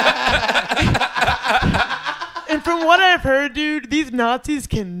 And from what I've heard, dude, these Nazis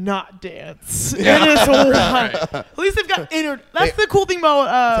cannot dance. It is wild. At least they've got That's the cool thing they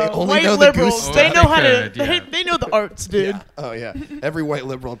about only white know the liberals. goose They step. know how to. They could, yeah. They know the arts, dude. Yeah. Oh, yeah. Every white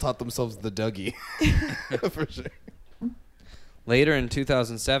liberal taught themselves the Dougie. For sure. Later in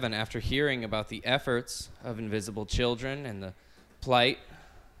 2007, after hearing about the efforts of Invisible Children and the plight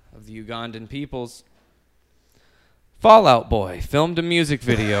of the Ugandan peoples, Fall Out Boy filmed a music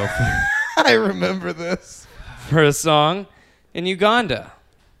video I remember this. for a song in Uganda.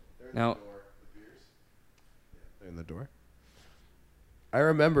 Now, In the door. I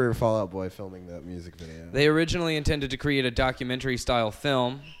remember Fall Out Boy filming that music video. they originally intended to create a documentary-style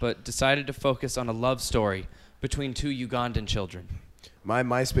film, but decided to focus on a love story between two Ugandan children. My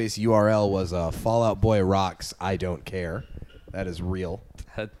MySpace URL was Fall Out Boy Rocks I Don't Care. That is real.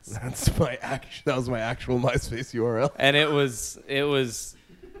 That was my actual MySpace URL. And it was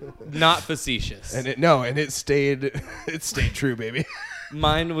not facetious. And it stayed true, baby.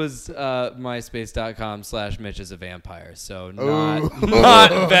 Mine was myspace.com/Mitch is a vampire, so Ooh.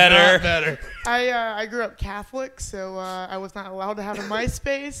 not better. Not better. I grew up Catholic, so I was not allowed to have a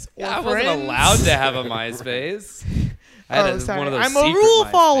MySpace or I friends. wasn't allowed to have a MySpace. I had Sorry. one of those I'm a secret rule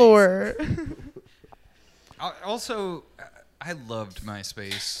MySpace. follower. Also, I loved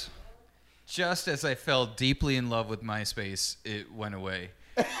MySpace. Just as I fell deeply in love with MySpace, it went away.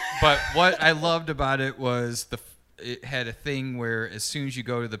 But what I loved about it was it had a thing where as soon as you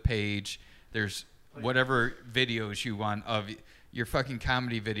go to the page, there's whatever videos you want of your fucking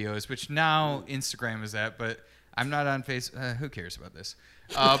comedy videos, which now Instagram is that, but I'm not on Facebook. Who cares about this?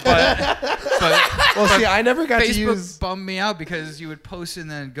 But See, I never got to Facebook use. bummed me out because you would post and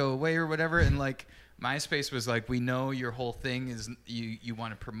then go away or whatever, and like MySpace was like, we know your whole thing is you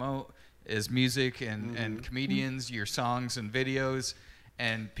want to promote is music and comedians, your songs and videos,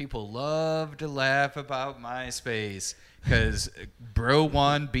 and people love to laugh about MySpace because Bro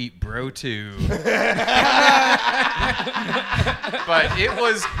 1 beat Bro 2. But it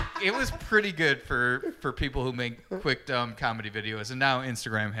was pretty good for people who make quick dumb comedy videos, and now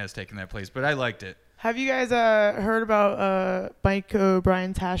Instagram has taken that place. But I liked it. Have you guys heard about Mike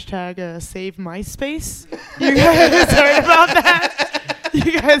O'Brien's hashtag Save MySpace? You guys heard about that?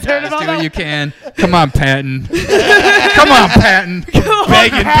 You guys heard Just about do that? what you can. Come on, Patton. Come on, Patton.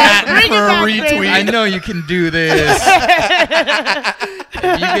 Begging Patton Bring it for a back, retweet. baby. I know you can do this. You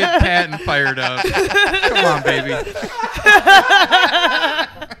get Patton fired up. Come on, baby.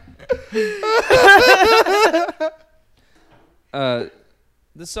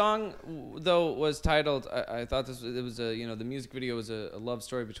 The song, though, was titled. I thought it was the music video was a love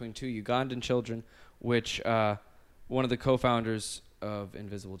story between two Ugandan children, which one of the co-founders of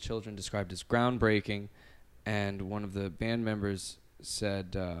Invisible Children described as groundbreaking, and one of the band members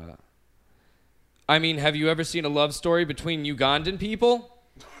said, "I mean, have you ever seen a love story between Ugandan people,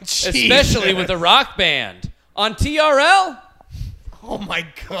 especially with a rock band on TRL?" Oh my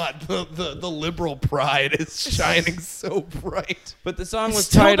God, the liberal pride is shining so bright. But the song was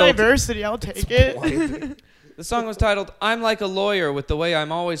Still titled. diversity. I'll take it. Blinding. The song was titled "I'm Like a Lawyer with the Way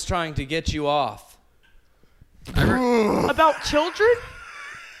I'm Always Trying to Get You Off." About children?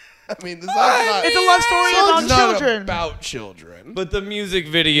 I mean, the song's not. It's a love story song's about not children. about children. But the music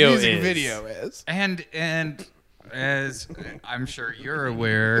video music is. video is. And as I'm sure you're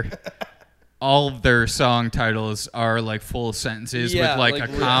aware, all of their song titles are like full sentences Yeah, with like a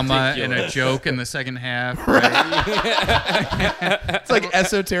comma and a ridiculous. joke in the second half. Right? It's like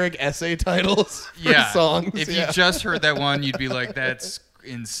esoteric essay titles for Yeah. songs. If yeah. you just heard that one, you'd be like, "That's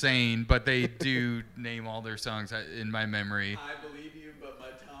insane." But they do name all their songs in my memory. I believe you, but my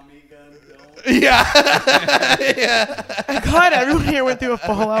Tommy gun don't. Yeah. I'm glad everyone here went through a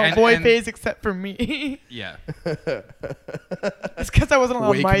Fallout Boy And- phase except for me. Yeah. It's because I wasn't on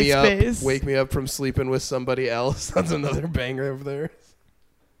Wake me up. MySpace. Wake me up from sleeping with somebody else. That's another banger over there.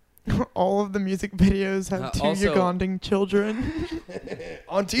 All of the music videos have two also- Ugandan children.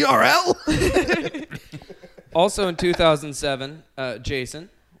 On TRL. Also in 2007, Jason,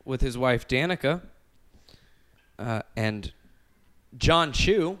 with his wife Danica, and John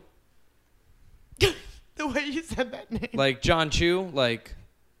Chu, The way you said that name. like John Chu, like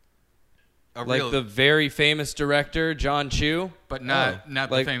the very famous director John Chu. But not the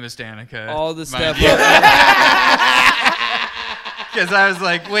like, famous Danica. All the Mind stuff. you. Because I was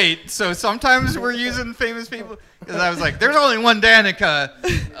like, wait, so sometimes we're using famous people? Because I was like, there's only one Danica.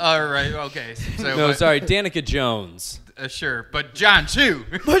 All right, okay. So, No, but- sorry, Danica Jones. Sure, but John Chu.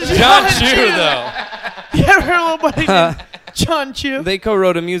 John Chu, though. You ever heard a little buddy named John Chu? They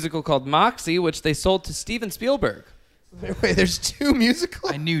co-wrote a musical called Moxie, which they sold to Steven Spielberg. Wait, there's two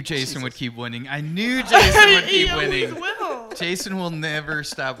musicals? I knew Jason would keep winning. I knew Jason would He keep always winning. will. Jason will never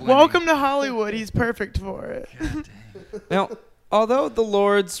stop winning. Welcome to Hollywood. He's perfect for it. Now, although the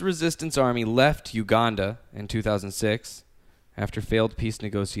Lord's Resistance Army left Uganda in 2006, after failed peace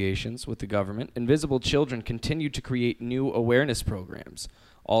negotiations with the government, Invisible Children continued to create new awareness programs,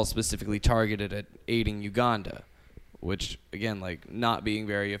 all specifically targeted at aiding Uganda, which, again, like, not being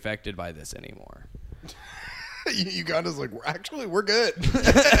very affected by this anymore. Uganda's like, we're good.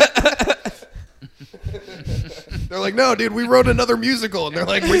 They're like, no, dude, we wrote another musical. And they're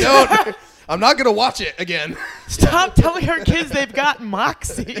like, we don't. I'm not going to watch it again. Stop telling our kids they've got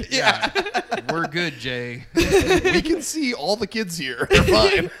Moxie. Yeah. We're good, Jay. We can see all the kids here. They're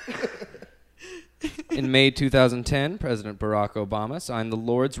fine. In May 2010, President Barack Obama signed the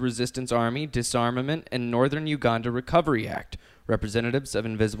Lord's Resistance Army Disarmament and Northern Uganda Recovery Act. Representatives of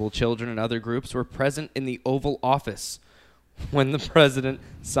Invisible Children and other groups were present in the Oval Office when the president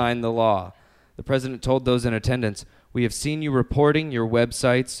signed the law. The president told those in attendance, "We have seen you reporting your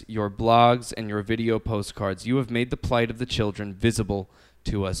websites, your blogs, and your video postcards. You have made the plight of the children visible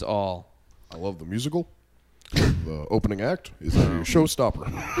to us all." I love the musical. The opening act is a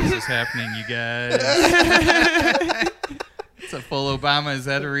showstopper. This is happening, you guys. It's a full Obama. Is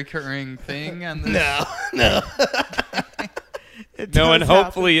that a recurring thing on this? No. It No, and does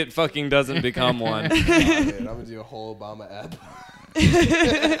hopefully it fucking doesn't become one. Oh, dude, I'm going to do a whole Obama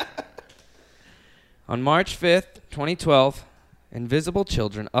ad. On March 5th, 2012, Invisible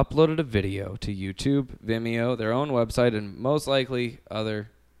Children uploaded a video to YouTube, Vimeo, their own website, and most likely other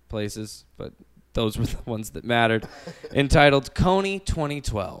places, but those were the ones that mattered, entitled Coney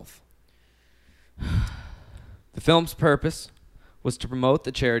 2012. The film's purpose was to promote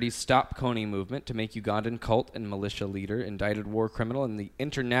the charity's Stop Coney movement to make Ugandan cult and militia leader, indicted war criminal, and the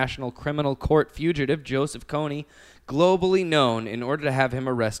International Criminal Court fugitive Joseph Kony globally known in order to have him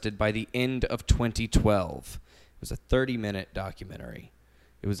arrested by the end of 2012. It was a 30-minute documentary.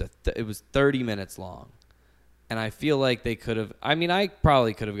 It was 30 minutes long. And I feel like they could have... I mean, I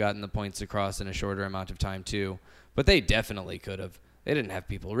probably could have gotten the points across in a shorter amount of time, too. But they definitely could have. They didn't have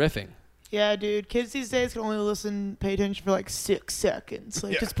people riffing. Yeah, dude. Kids these days can only pay attention for like 6 seconds.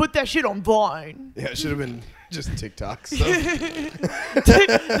 Like, just put that shit on Vine. Yeah, it should have been just TikTok stuff.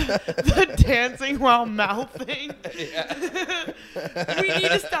 The dancing while mouthing. We need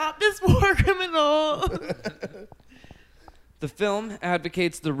to stop this war criminal. The film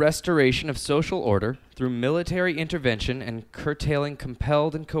advocates the restoration of social order through military intervention and curtailing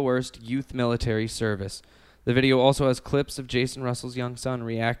compelled and coerced youth military service. The video also has clips of Jason Russell's young son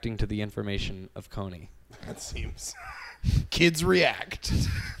reacting to the information of Coney. That seems... Kids react.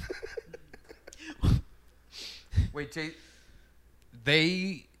 Wait,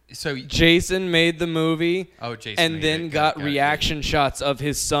 Jason made the movie Jason and made then it. got Got it. reaction shots of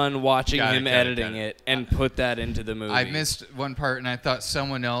his son watching Got it, him got it, editing got it. it and put that into the movie. I missed one part, and I thought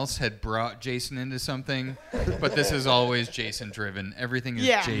someone else had brought Jason into something, but this is always Jason-driven. Everything is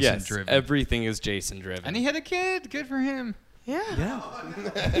Yeah. Yes, Jason-driven. everything is Jason driven. And he had a kid. Good for him. Yeah.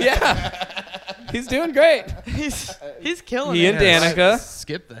 Yeah. He's doing great. He's killing He it. and Danica.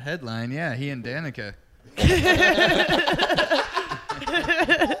 Skip the headline. Yeah, he and Danica.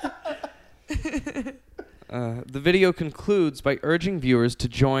 The video concludes by urging viewers to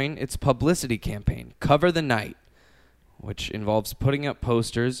join its publicity campaign, Cover the Night, which involves putting up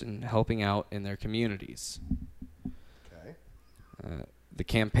posters and helping out in their communities. Okay. The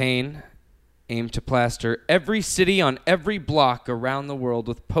campaign aimed to plaster every city on every block around the world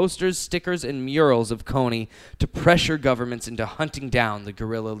with posters, stickers, and murals of Coney to pressure governments into hunting down the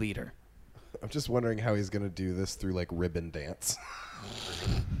guerrilla leader. I'm just wondering how he's going to do this through, like, ribbon dance.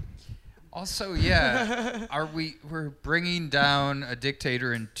 Also, yeah, we're bringing down a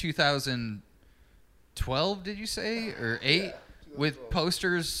dictator in 2012, did you say? Or 8? With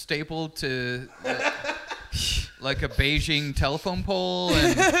posters stapled to like a Beijing telephone pole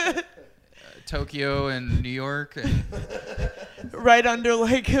and Tokyo and New York. And Right under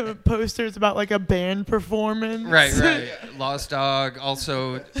like posters about like a band performance. right. Lost Dog.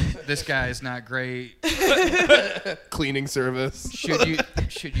 Also, this guy is not great. Cleaning service.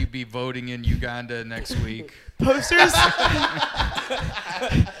 Should you be voting in Uganda next week? Posters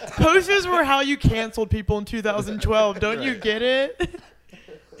were how you canceled people in 2012. Don't you get it?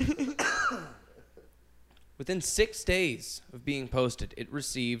 Within 6 days of being posted, it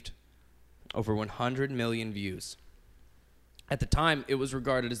received over 100 million views. At the time, it was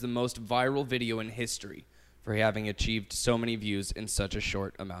regarded as the most viral video in history for having achieved so many views in such a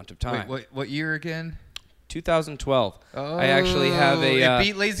short amount of time. Wait, what year again? 2012. I actually have a... it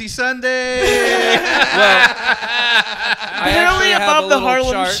beat Lazy Sunday. I Barely actually have above a the little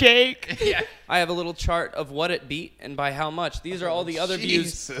Harlem chart. Shake. Yeah. I have a little chart of what it beat and by how much. These are all the other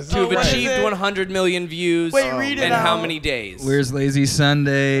views Jesus. to have Oh, right. achieved 100 million views Wait, read it and how out. many days. Where's Lazy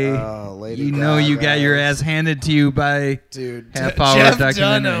Sunday? Oh, Lady You know you got your Gaga. ass handed to you by Dude, half-hour Jeff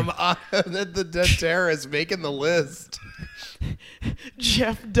documentary. Dunham, the terrorist making the list.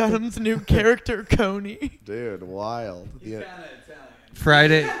 Jeff Dunham's new character, Coney. Dude, wild. Yeah.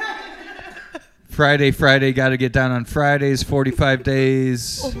 Friday, got to get down on Fridays, 45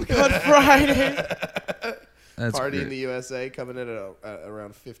 days. Oh my God, Friday. That's Party in great. the USA coming in at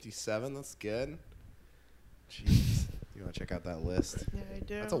around 57. That's good. Jeez. You want to check out that list? Yeah, I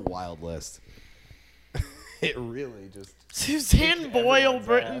do. That's a wild list. It really just... Suzanne Boyle, everyone's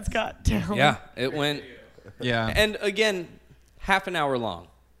Britain's ass. Got Talent. Yeah, it went. Yeah. And again, half an hour long.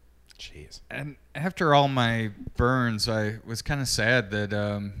 Jeez. And after all my burns, I was kind of sad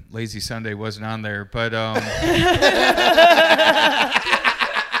that Lazy Sunday wasn't on there. But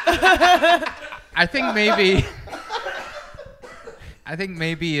I think maybe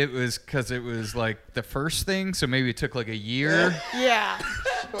it was because it was like the first thing, so maybe it took like a year Yeah.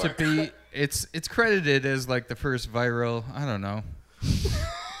 to be. It's credited as like the first viral. I don't know.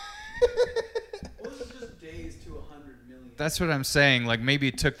 That's what I'm saying. Like maybe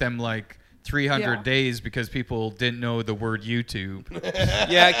it took them like 300 Yeah. days because people didn't know the word YouTube.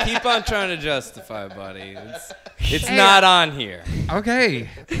 Yeah, keep on trying to justify, buddy. It's not on here. Okay.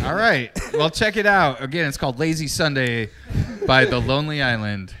 All right. Well, check it out. Again, it's called Lazy Sunday by The Lonely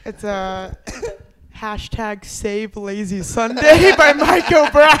Island. It's a hashtag Save Lazy Sunday by Mike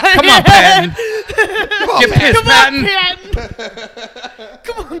O'Brien. Come on, Patton. Get pissed, Come on, Patton. Patton.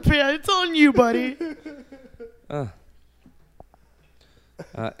 Come on, Patton. It's on you, buddy.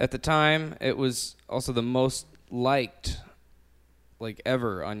 At the time, it was also the most liked, like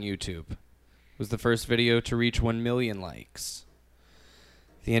ever on YouTube. It was the first video to reach 1 million likes.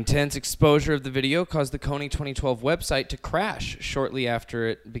 The intense exposure of the video caused the Coney 2012 website to crash shortly after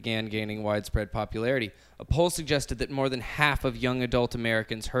it began gaining widespread popularity. A poll suggested that more than half of young adult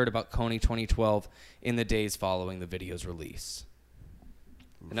Americans heard about Coney 2012 in the days following the video's release.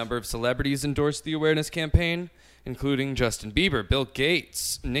 A number of celebrities endorsed the awareness campaign, including Justin Bieber, Bill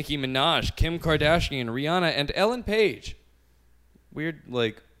Gates, Nicki Minaj, Kim Kardashian, Rihanna, and Ellen Page. Weird,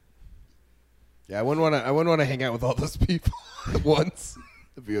 like... Yeah, I wouldn't want to hang out with all those people at once.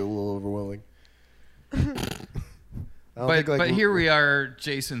 It'd be a little overwhelming. But here we are.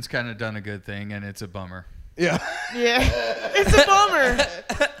 Jason's kind of done a good thing, and it's a bummer. Yeah. Yeah. It's a bummer.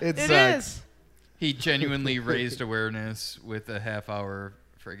 It It sucks. is. He genuinely raised awareness with a half-hour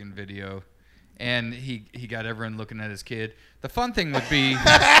friggin' video, and he got everyone looking at his kid. The fun thing would be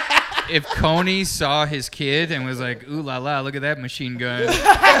if Coney saw his kid and was like, "Ooh la la, look at that machine gun,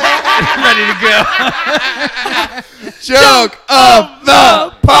 ready to go." Joke of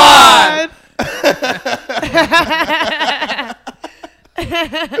the pod.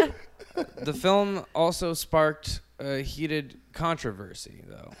 The film also sparked a heated controversy,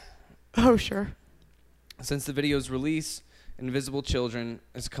 though. Oh, sure. Since the video's release, Invisible Children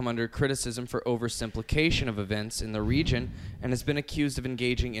has come under criticism for oversimplification of events in the region and has been accused of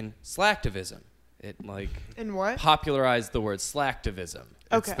engaging in slacktivism. It, In what? popularized the word slacktivism.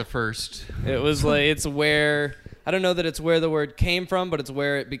 Okay. It's the first. It was it's where, I don't know that it's where the word came from, but it's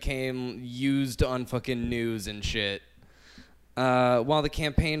where it became used on fucking news and shit. While the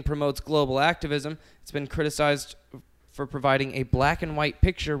campaign promotes global activism, it's been criticized for providing a black and white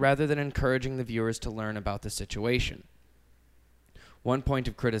picture rather than encouraging the viewers to learn about the situation. One point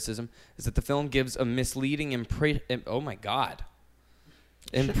of criticism is that the film gives a misleading impression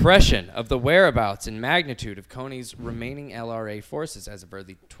of the whereabouts and magnitude of Coney's remaining LRA forces. As of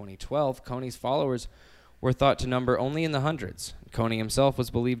early 2012, Coney's followers were thought to number only in the hundreds. Coney himself was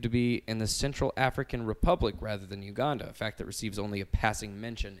believed to be in the Central African Republic rather than Uganda, a fact that receives only a passing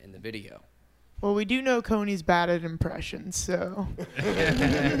mention in the video. Well, we do know Coney's bad at impressions, so.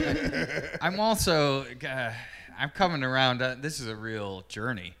 I'm also, I'm coming around. This is a real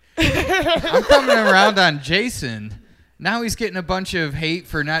journey. I'm coming around on Jason. Now he's getting a bunch of hate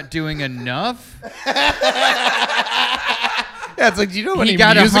for not doing enough. Yeah, it's like, do you know how many He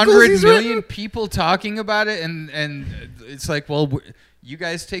got musicals 100 he's million written? people talking about it, and it's like, well, you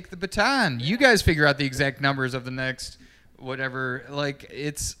guys take the baton. You guys figure out the exact numbers of the next whatever. Like,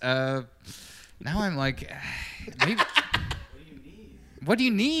 it's now I'm like, maybe. What do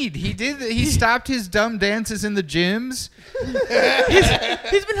you need? He stopped his dumb dances in the gyms.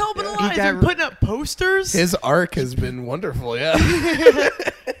 He's been helping a lot. He's been putting up posters. His arc has been wonderful, yeah.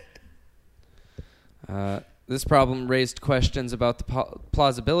 This problem raised questions about the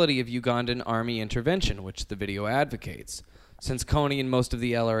plausibility of Ugandan army intervention, which the video advocates. Since Coney and most of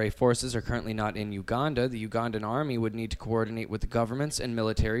the LRA forces are currently not in Uganda, the Ugandan army would need to coordinate with the governments and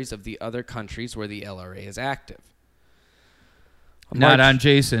militaries of the other countries where the LRA is active. Not on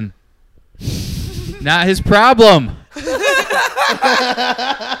Jason. Not his problem. He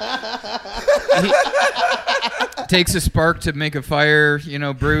takes a spark to make a fire,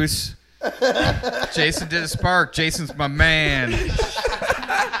 Bruce. Jason did a spark. Jason's my man.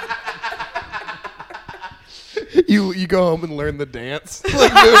 You go home and learn the dance.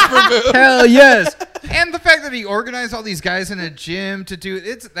 Like move for move. Hell yes. And the fact that he organized all these guys in a gym to do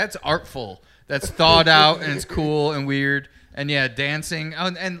that's artful. That's thought out, and it's cool and weird. And yeah, dancing.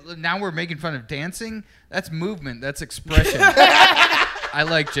 Oh, and now we're making fun of dancing. That's movement. That's expression. I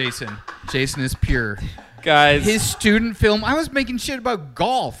like Jason. Jason is pure. Guys. His student film. I was making shit about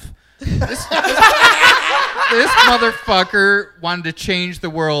golf. This motherfucker wanted to change the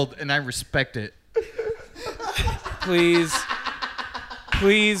world, and I respect it. Please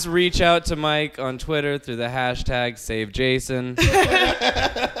reach out to Mike on Twitter through the hashtag #SaveJason.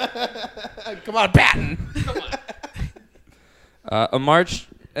 Come on, Patton. A March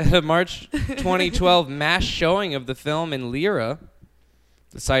 2012 mass showing of the film in Lira,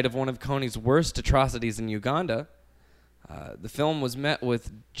 the site of one of Coney's worst atrocities in Uganda. The film was met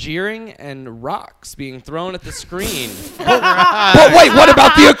with jeering and rocks being thrown at the screen. But wait, what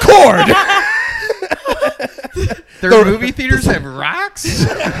about the Accord? Their movie theaters have rocks?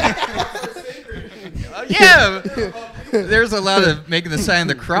 Yeah. There's a lot of making the sign of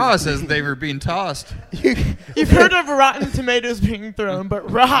the cross as they were being tossed. You've heard of rotten tomatoes being thrown, but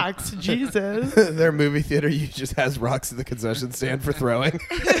rocks, Jesus. Their movie theater just has rocks at the concession stand for throwing.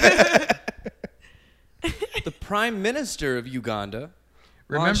 The Prime Minister of Uganda.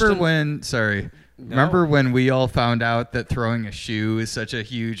 Remember when we all found out that throwing a shoe is such a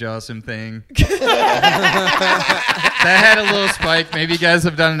huge, awesome thing? That had a little spike. Maybe you guys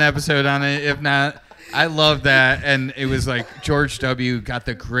have done an episode on it. If not, I love that, and it was like George W. got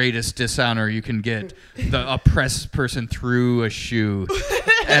the greatest dishonor you can get: the oppressed person threw a shoe,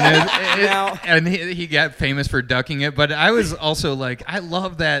 and he got famous for ducking it. But I was also like, I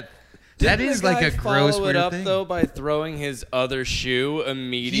love that. That is like a gross follow weird it up thing. though by throwing his other shoe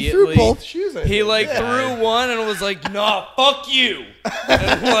immediately. He threw both shoes. I He think. like Yeah. threw one and was like, "Nah, fuck you,"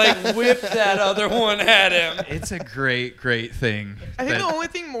 and like whipped that other one at him. It's a great thing. I think that- the only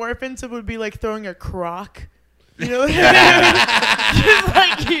thing more offensive would be like throwing a crock. You know, just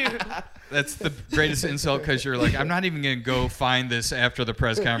like you. That's the greatest insult because you're like, I'm not even going to go find this after the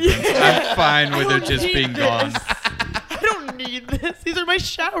press conference. I'm fine with it just being gone. I don't need this. These are my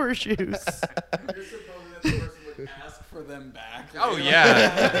shower shoes. You're supposed that the person would ask for them back. Oh,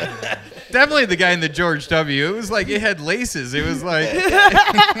 yeah. Definitely the guy in the George W. It was like, it had laces. It was like,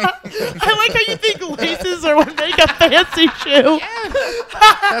 I like how you think laces are what make a fancy shoe.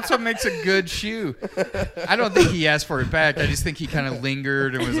 that's what makes a good shoe. I don't think he asked for it back. I just think he kind of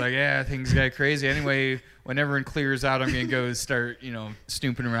lingered and was like, yeah, things got crazy. Anyway, when everyone clears out, I'm going to go start,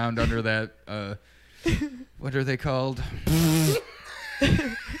 snooping around under that, what are they called?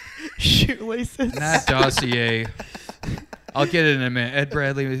 Shoelaces. Not dossier. I'll get it in a minute. Ed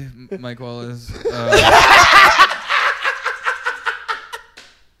Bradley, Mike Wallace.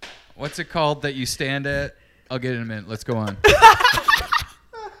 What's it called that you stand at? I'll get it in a minute. Let's go on.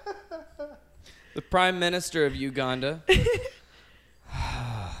 The Prime Minister of Uganda,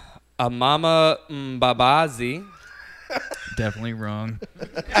 Amama Mbabazi, Definitely wrong.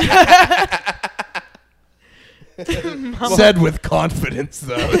 Said with confidence,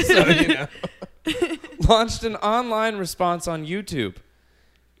 though. So, launched an online response on YouTube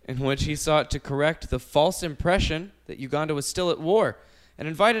in which he sought to correct the false impression that Uganda was still at war and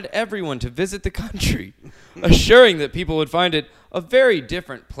invited everyone to visit the country, assuring that people would find it a very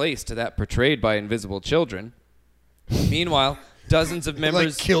different place to that portrayed by Invisible Children. Meanwhile, dozens of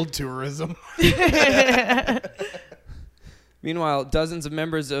members... killed tourism. Meanwhile, dozens of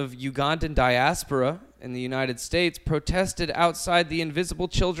members of Ugandan diaspora in the United States protested outside the Invisible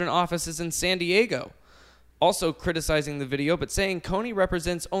Children offices in San Diego, also criticizing the video, but saying Kony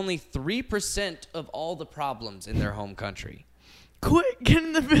represents only 3% of all the problems in their home country. Quit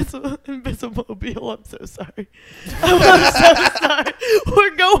getting the Invisible-mobile. I'm so sorry. I'm so sorry.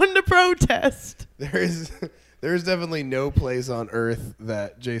 We're going to protest. There is definitely no place on earth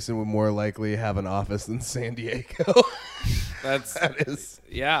that Jason would more likely have an office than San Diego. That is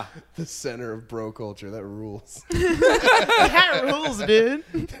the center of bro culture. That rules. That rules, dude.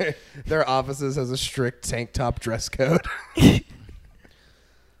 Their offices has a strict tank top dress code. A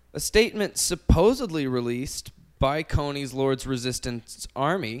statement supposedly released by Kony's Lord's Resistance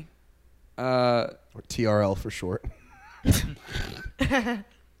Army, Or TRL for short.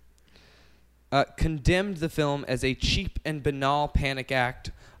 condemned the film as a cheap and banal panic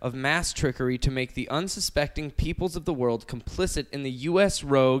act of mass trickery to make the unsuspecting peoples of the world complicit in the U.S.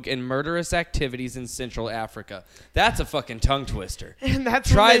 rogue and murderous activities in Central Africa. That's a fucking tongue twister. And that's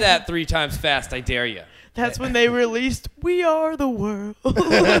Try that 3 times fast, I dare you. That's when they released "We Are the World."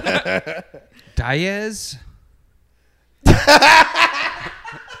 Diaz?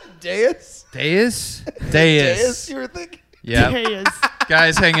 Deus, you were thinking? Yeah. Yes.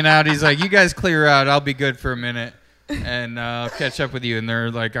 Guy's hanging out. He's like, you guys clear out. I'll be good for a minute. And I'll catch up with you. And they're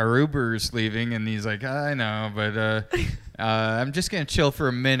like, our Uber's leaving. And he's like, I know, but I'm just going to chill for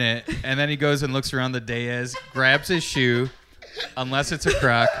a minute. And then he goes and looks around the Diaz, grabs his shoe, unless it's a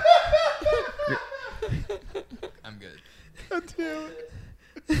Croc. I'm good.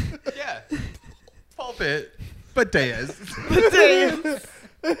 Yeah. Pulpit, but Diaz.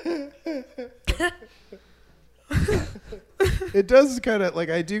 It does kind of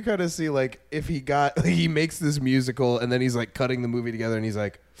I do kind of see if he makes this musical and then he's cutting the movie together and he's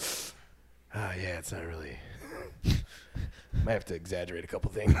like, yeah, it's not really. Might have to exaggerate a couple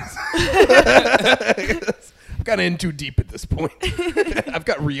things. I've gotten in too deep at this point. I've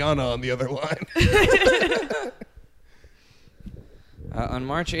got Rihanna on the other line. On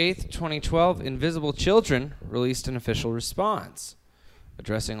March 8th, 2012, Invisible Children released an official response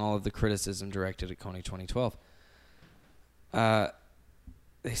addressing all of the criticism directed at Kony 2012.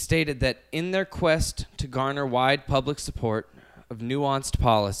 They stated that in their quest to garner wide public support of nuanced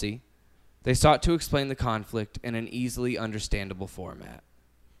policy, they sought to explain the conflict in an easily understandable format.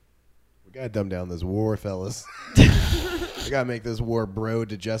 We gotta dumb down this war, fellas. We gotta make this war bro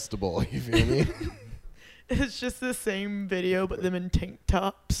digestible. You feel me? It's just the same video, but them in tank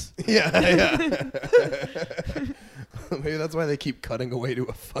tops. Yeah. Maybe that's why they keep cutting away to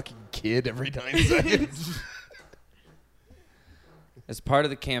a fucking kid every 9 seconds. As part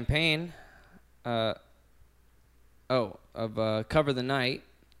of the campaign, Cover the Night,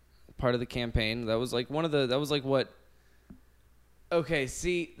 part of the campaign. That was like what. Okay,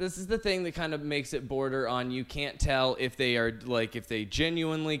 see, this is the thing that kind of makes it border on you can't tell if they are like if they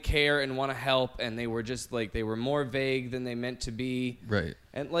genuinely care and want to help, and they were just like they were more vague than they meant to be. Right.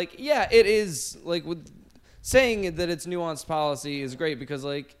 And like, yeah, it is like with saying that it's nuanced policy is great because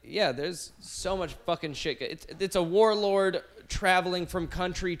like, yeah, there's so much fucking shit. It's a warlord traveling from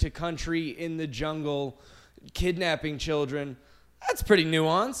country to country in the jungle, kidnapping children. That's pretty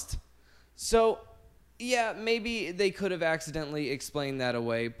nuanced. So, yeah, maybe they could have accidentally explained that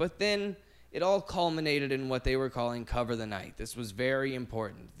away, but then it all culminated in what they were calling Cover the Night. This was very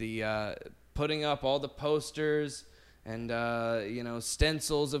important. The putting up all the posters and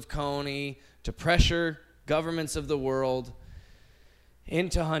stencils of Coney to pressure governments of the world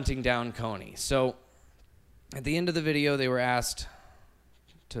into hunting down Coney. So at the end of the video, they were asked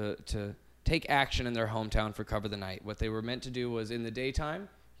to take action in their hometown for Cover the Night. What they were meant to do was in the daytime,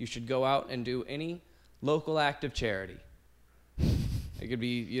 you should go out and do any local act of charity. It could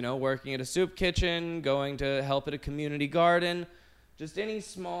be, working at a soup kitchen, going to help at a community garden, just any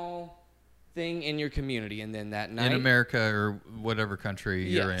small thing in your community. And then that night... In America or whatever country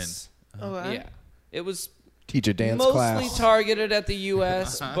you're in. Okay. Yeah. It was Teach a dance mostly class. targeted at the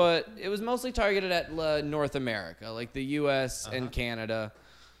U.S., but it was mostly targeted at North America, like the U.S. and Canada,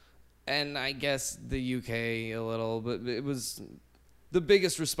 and I guess the U.K. a little, but it was... The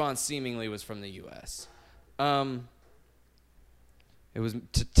biggest response seemingly was from the U.S. It was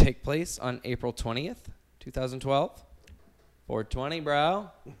to take place on April 20th, 2012. 420, bro.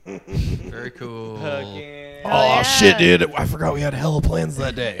 Very cool. Oh, shit, dude. I forgot we had hella plans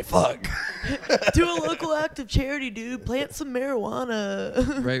that day. Fuck. Do a local act of charity, dude. Plant some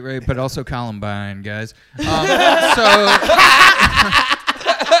marijuana. Right. But also Columbine, guys. So...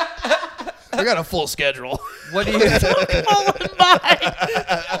 We got a full schedule. What do you...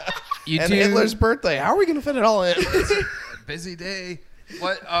 You And do... Hitler's birthday. How are we going to fit it all in? Busy day.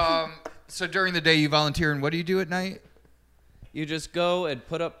 What? So during the day you volunteer, and what do you do at night? You just go and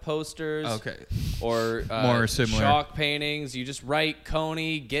put up posters. Okay. Or More similar. chalk paintings. You just write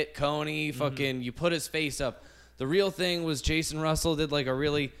Coney, get Coney, fucking, you put his face up. The real thing was Jason Russell did like a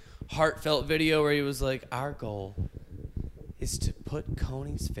really heartfelt video where he was like, our goal is to put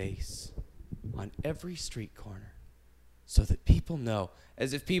Coney's face on every street corner so that people know.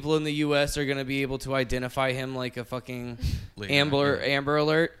 As if people in the U.S. are going to be able to identify him like a fucking Amber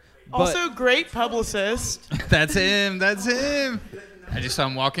Alert. But Also, great publicist. That's him. I just saw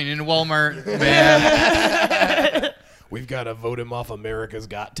him walking into Walmart. Man. We've got to vote him off America's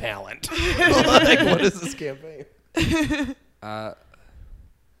Got Talent. Like, what is this campaign?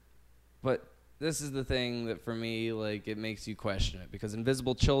 But this is the thing that for me, like, it makes you question it. Because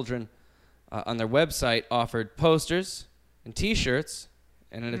Invisible Children on their website offered posters and T-shirts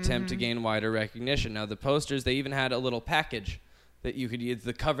in an attempt to gain wider recognition. Now, the posters, they even had a little package that you could use,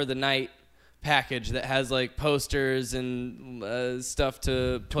 the Cover the Night package that has, like, posters and stuff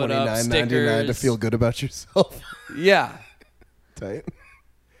to put up, stickers. $29.99 to feel good about yourself. Yeah. Tight.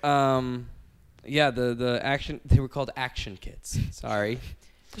 Yeah, the action, they were called action kits. Sorry.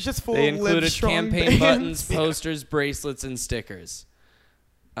 It's just full They of included Live Strong campaign bands. buttons, posters, bracelets, and stickers.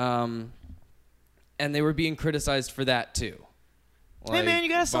 And they were being criticized for that too. Hey man, you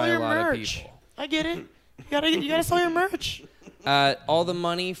gotta sell by a your lot of merch. people. I get it. You gotta sell your merch. All the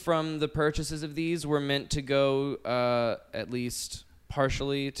money from the purchases of these were meant to go at least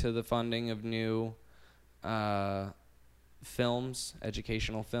partially to the funding of new films,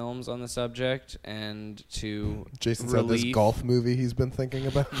 educational films on the subject, and to Jason said this golf movie he's been thinking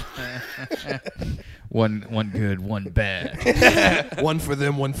about. One good, one bad. One for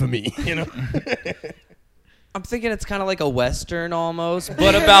them, one for me. I'm thinking it's kind of like a Western almost,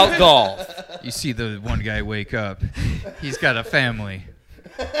 but about golf. You see the one guy wake up. He's got a family.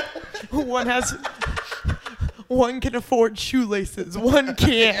 One can afford shoelaces. One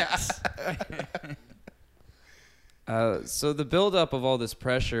can't. So the buildup of all this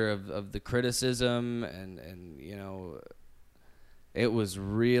pressure of the criticism and it was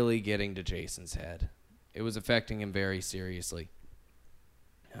really getting to Jason's head. It was affecting him very seriously.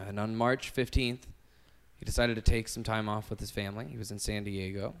 And on March 15th, he decided to take some time off with his family. He was in San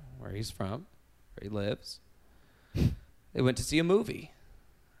Diego, where he's from, where he lives. They went to see a movie.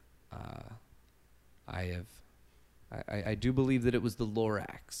 I do believe that it was The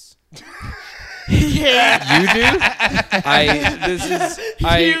Lorax. Yeah. You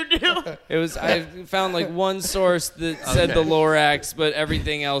do? You do. It was. I found like one source that said the Lorax, but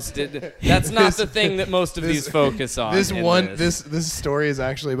everything else did. That's not the thing that most of these focus on. This story is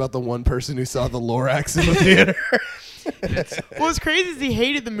actually about the one person who saw the Lorax in the theater. What's crazy is he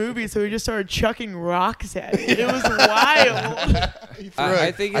hated the movie, so he just started chucking rocks at it. It was wild.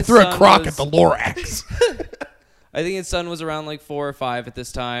 I think I his threw a son crock was- at the Lorax. I think his son was around like 4 or 5 at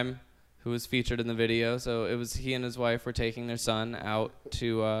this time, who was featured in the video. So it was he and his wife were taking their son out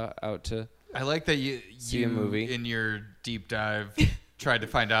to I like that you See a movie. in your deep dive tried to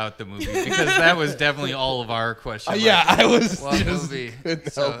find out the movie because that was definitely all of our questions. Yeah, I was What just movie?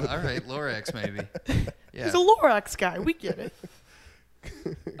 couldn't So, help it. all right, Lorax maybe. Yeah. He's a Lorax guy. We get it.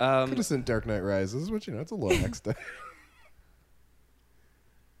 Could have seen Dark Knight Rises, but you know, it's a Lorax thing.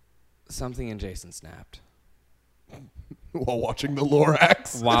 something, and Jason snapped While watching the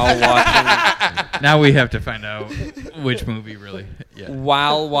Lorax. while watching Now we have to find out which movie really. Yeah.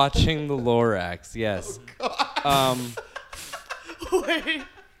 while watching the Lorax. Yes. Wait.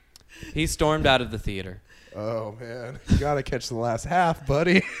 He stormed out of the theater. Oh, man. You got to catch the last half,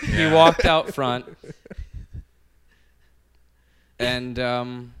 buddy. He walked out front, and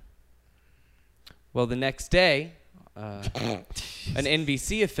well, the next day, an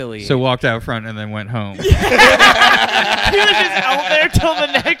NBC affiliate. So walked out front and then went home. He was just out there till the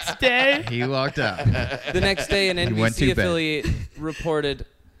next day. He walked out. The next day, an He went NBC to bed. affiliate reported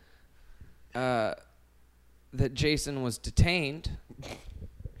that Jason was detained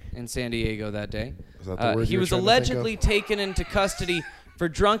in San Diego that day. Is that the word He you were was trying to think allegedly of? taken into custody for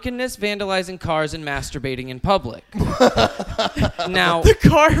drunkenness, vandalizing cars, and masturbating in public. Now, The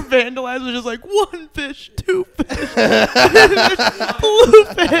car vandalized was just like 1 fish, 2 fish, blue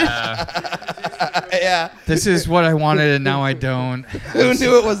fish. Yeah. This is what I wanted and now I don't. Who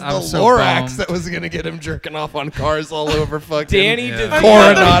knew it was the I'm so Lorax bummed. that was going to get him jerking off on cars all over fucking Danny Yeah. DeVito.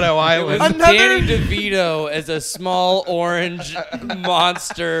 Coronado It was Island? Another- Danny DeVito as a small orange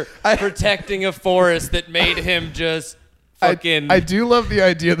monster protecting a forest that made him just fucking. I do love the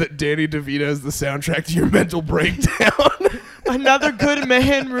idea that Danny DeVito is the soundtrack to your mental breakdown. Another good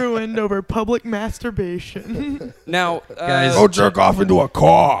man ruined over public masturbation. now, Guys- Go jerk off into a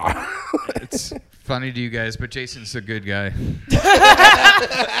car. It's funny to you guys, but Jason's a good guy.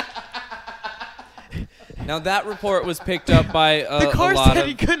 now that report was picked up by The a car lot said of.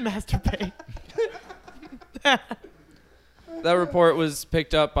 he could masturbate. That report was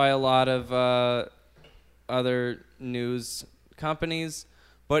picked up by a lot of other news companies,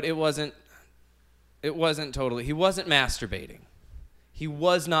 but it wasn't totally. He wasn't masturbating. He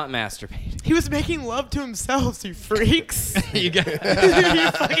was not masturbating. He was making love to himself, you freaks. You got-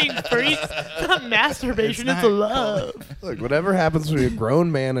 You fucking freaks. It's not masturbation, it's, not love. Look, whatever happens to a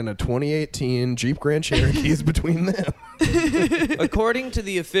grown man in a 2018 Jeep Grand Cherokee is between them. According to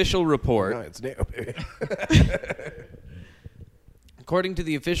the official report, No, it's new, baby. According to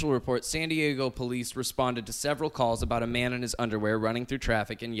the official report, San Diego police responded to several calls about a man in his underwear running through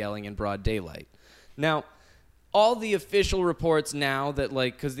traffic and yelling in broad daylight. Now, all the official reports now that,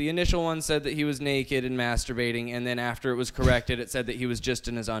 like, because the initial one said that he was naked and masturbating, and then after it was corrected, it said that he was just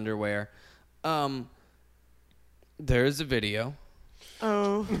in his underwear. There's a video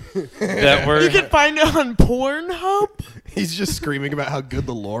Oh. that You can find it on Pornhub. He's just screaming about how good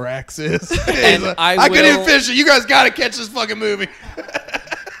the Lorax is. And I couldn't even will- finish it. You guys got to catch this fucking movie.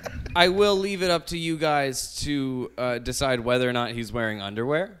 I will leave it up to you guys to decide whether or not he's wearing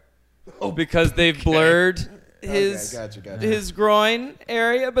underwear. Because they've blurred his gotcha. his groin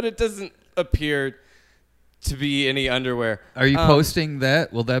area, but it doesn't appear to be any underwear. Are you posting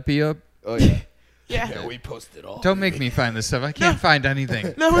that? Will that be up? Oh, yeah. Yeah. We post it all. Don't make me find this stuff. I can't find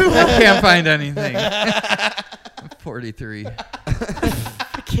anything. No, we I won't. can't find anything. I'm 43.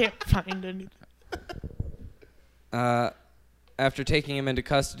 I can't find anything. After taking him into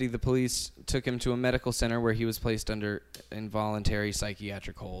custody, the police took him to a medical center where he was placed under involuntary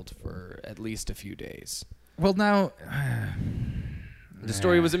psychiatric hold for at least a few days. Well, now, The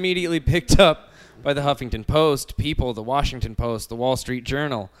story was immediately picked up by the Huffington Post, People, the Washington Post, the Wall Street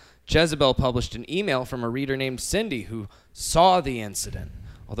Journal. Jezebel published an email from a reader named Cindy who saw the incident.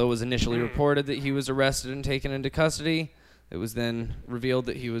 Although it was initially reported that he was arrested and taken into custody, it was then revealed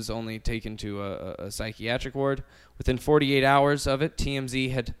that he was only taken to a psychiatric ward. Within 48 hours of it,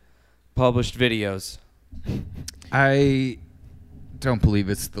 TMZ had published videos. I don't believe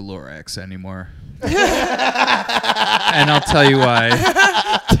it's the Lorax anymore. And I'll tell you why.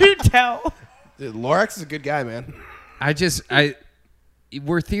 Do tell. Dude, Lorax is a good guy, man.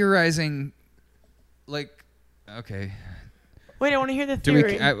 We're theorizing, like, okay. Wait, I want to hear the Do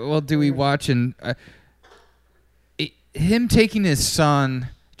theory. do we watch and him taking his son?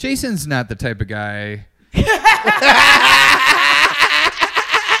 Jason's not the type of guy.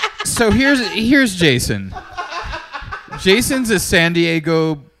 So here's Jason. Jason's a San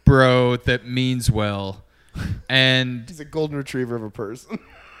Diego bro that means well, and He's a golden retriever of a person.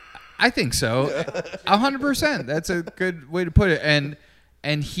 I think so. 100%. That's a good way to put it. And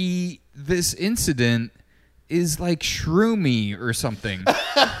this incident is like shroomy or something.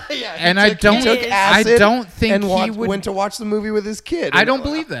 And I don't think and he would went to watch the movie with his kid. I don't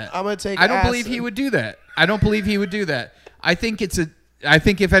believe that. I'm gonna take. I don't believe acid. he would do that. I don't believe he would do that. I think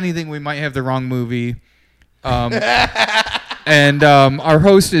if anything, we might have the wrong movie. And our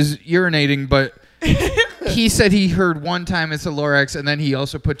host is urinating, but he said he heard one time it's a Lorax, and then he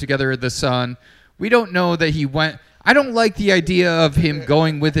also put together the son. We don't know that he went. I don't like the idea of him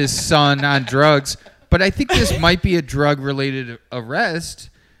going with his son on drugs, but I think this might be a drug-related arrest.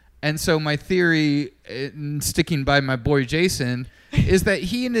 And so my theory, sticking by my boy Jason, is that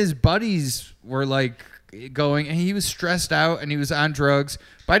he and his buddies were like going, and he was stressed out and he was on drugs.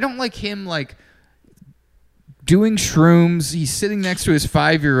 But I don't like him like doing shrooms. He's sitting next to his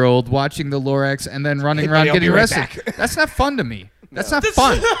 5-year-old watching the Lorax and then running around I'll getting be right arrested. back. That's not fun to me. That's not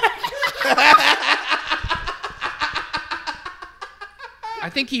fun. I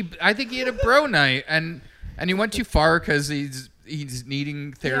think he had a bro night and he went too far because he's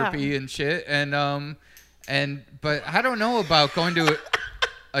needing therapy and shit but I don't know about going to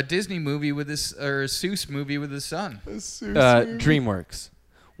a Disney movie with this or a Seuss movie with his son. DreamWorks,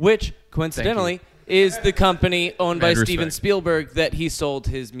 which coincidentally is the company owned by Mad Steven respect. Spielberg that he sold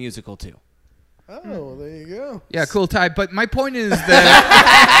his musical to. Oh, there you go. Yeah, cool tie. But my point is that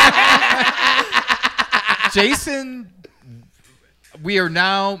Jason, we are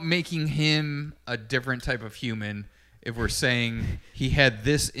now making him a different type of human if we're saying he had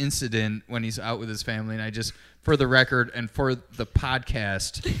this incident when he's out with his family. And I just, for the record and for the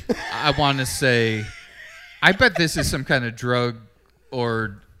podcast, I want to say, I bet this is some kind of drug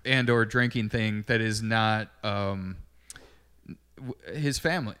or drinking thing that is not his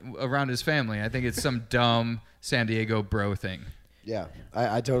family, around his family. I think it's some dumb San Diego bro thing. Yeah,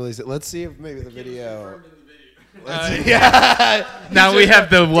 I totally see. Let's see if maybe the video. Now we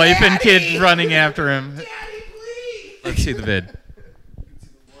have the wife and kid running after him. Daddy, please. Let's see the vid. You can see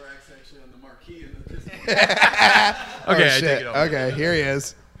the Lorax actually on the marquee in the Okay, I shit. take it off. Okay, here he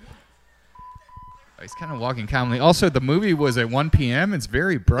is. Oh, he's kind of walking calmly. Also, the movie was at 1 p.m. It's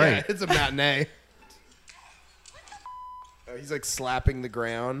very bright. Yeah, it's a matinee. Oh, he's like slapping the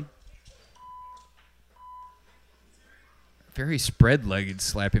ground. Very spread-legged,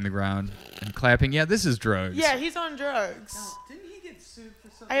 slapping the ground and clapping. Yeah, this is drugs. Yeah, he's on drugs. Didn't he get sued for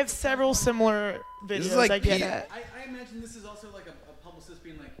something? I have several similar videos is like I get Pete- at. I imagine this is also like a publicist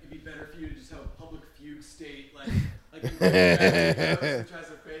being like, it'd be better for you to just have a public fugue state, like he tries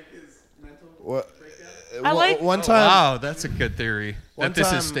to fake his mental What? breakdown. I like- one Oh, time. wow, that's a good theory. One That this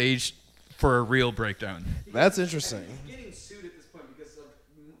time- is staged for a real breakdown. That's interesting. He's getting sued at this point because of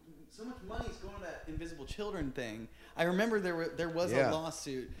so much money's going to that Invisible Children thing. I remember there was Yeah. a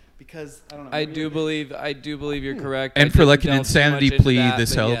lawsuit because I don't know. I maybe do they- believe you're correct. And I for like didn't an delve too much insanity into plea, that,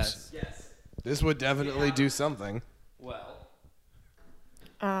 this but helps. yes. Yes. This would definitely do something. Well,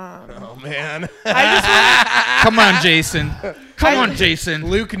 Oh man. Come on, Jason. Come on, Jason.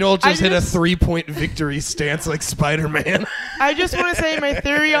 Luke Knoll I just hit a just- 3-point victory stance like Spider-Man. I just want to say my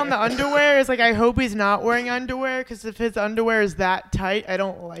theory on the underwear is like I hope he's not wearing underwear because if his underwear is that tight, I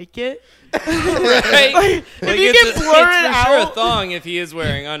don't like it. right. If you can blur it it's for sure a out, thong if he is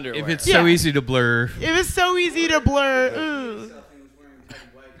wearing underwear. If it's so Yeah. easy to blur, if it's so easy to blur, ooh. Something was wearing tidy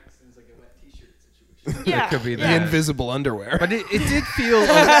white. It seems like a wet T-shirt situation. Yeah, could be The that. invisible underwear. but it did feel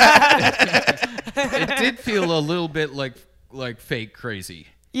it did feel a little bit like fake crazy.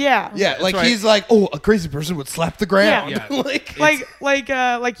 yeah, yeah, like right. he's like, oh, a crazy person would slap the ground. Yeah. like, like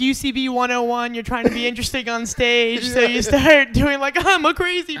UCB 101. You're trying to be interesting on stage, so you start doing like I'm a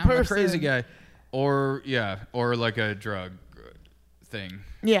crazy I'm person. a crazy guy, or like a drug thing.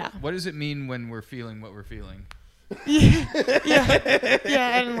 Yeah, What does it mean when we're feeling what we're feeling? yeah,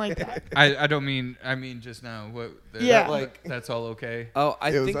 I didn't like that. I don't mean. I mean just now. What? Yeah. Like- that's all okay. Oh, I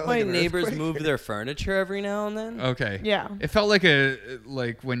Yeah, was think that my like an neighbors earthquake? move their furniture every now and then. Okay. Yeah. It felt like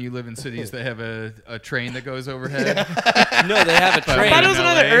when you live in cities that have a train that goes overhead. No, they have a I train. I thought it was in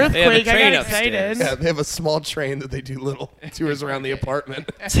another LA. They have a earthquake. I train got upstairs. excited. yeah, they have a small train that they do little tours around the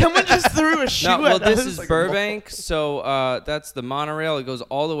apartment. Someone just threw a shoe No, well, at this us. is Burbank, so that's the monorail. It goes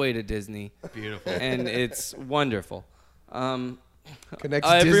all the way to Disney, Beautiful. and it's wonderful. Connects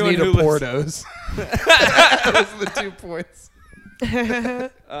everyone Disney to who Portos. Those are the 2 points.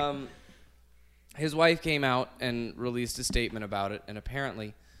 His wife came out and released a statement about it, and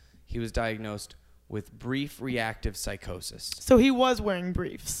apparently he was diagnosed with brief reactive psychosis. So he was wearing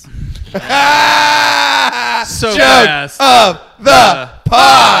briefs. So Joke fast. of the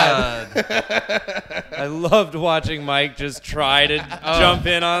pod. I loved watching Mike just try to jump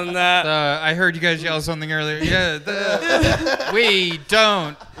in on that. I heard you guys yell something earlier. Yeah, we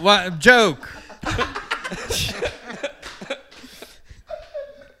don't. What joke?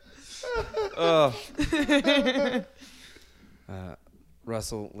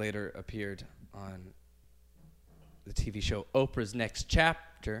 Russell later appeared on the TV show Oprah's Next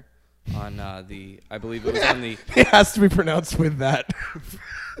Chapter on I believe it was on the... It has to be pronounced with that.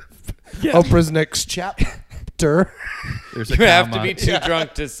 Oprah's Next Chapter. There's You have to be too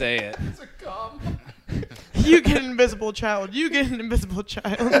drunk to say it. You get an invisible child. You get an invisible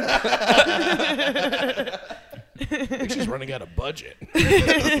child. I think she's running out of budget.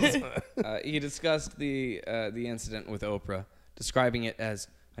 He discussed the incident with Oprah, describing it as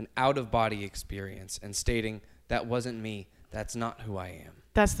an out-of-body experience and stating, "That wasn't me. That's not who I am."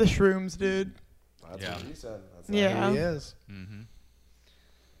 That's the shrooms, dude. That's what he said. That's Yeah. who he is. Mm-hmm.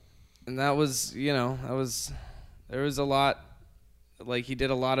 And that was, there was a lot, like he did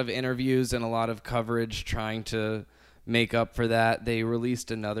a lot of interviews and a lot of coverage trying to make up for that. They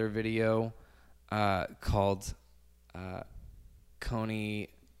released another video called Coney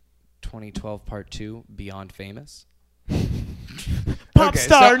 2012 Part 2, Beyond Famous. Pop Okay,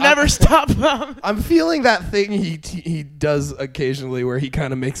 star, so never stop. I'm feeling that thing he does occasionally where he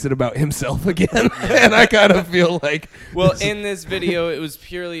kind of makes it about himself again. And I kind of feel like... Well, in this video, it was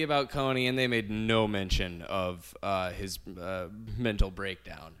purely about Coney, and they made no mention of his mental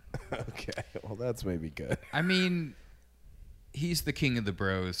breakdown. Okay, well, that's maybe good. I mean, he's the king of the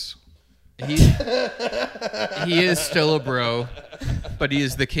bros. He is still a bro, but he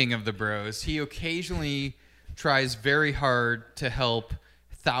is the king of the bros. He occasionally tries very hard to help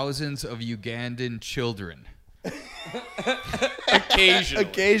thousands of Ugandan children.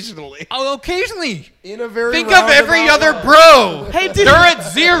 Occasionally. Oh, occasionally. In a very Think of every roundabout other way. bro. Hey, dude. They're at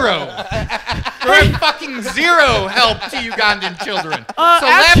zero. They're at fucking zero help to Ugandan children. So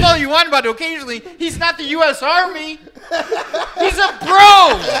laugh all you want about it. Occasionally, he's not the U.S. Army. He's a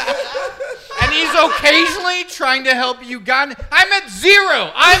bro. And he's occasionally trying to help Uganda. I'm at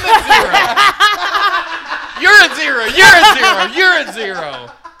zero. You're at zero. You're at zero. You're at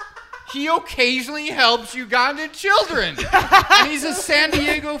zero. He occasionally helps Ugandan children. And he's a San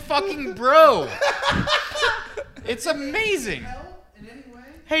Diego fucking bro. It's amazing.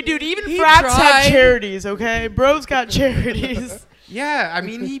 Hey, dude, even He frats tried. have charities, okay? Bros got charities. Yeah, I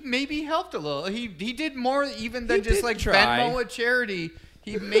mean, he maybe helped a little. He did more even than He just did like try. Venmo a charity.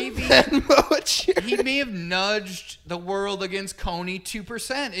 He maybe he may have nudged the world against Coney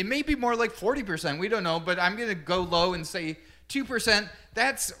 2%. It may be more like 40%. We don't know, but I'm gonna go low and say 2%.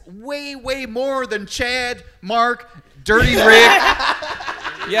 That's way, way more than Chad, Mark, Dirty Rick,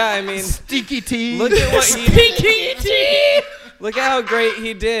 Yeah, I mean, Stinky T. look at what he did. Look at how great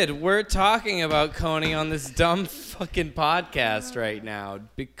he did. We're talking about Coney on this dumb fucking podcast right now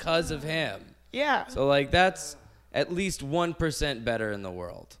because of him. Yeah. So, like, that's at least 1% better in the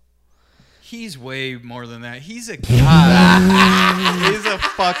world. He's way more than that. He's a god. He's a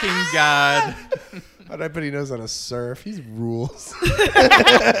fucking god. But I bet he knows how to surf. He rules.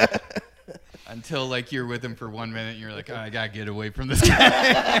 Until like you're with him for 1 minute and you're like, oh, I gotta get away from this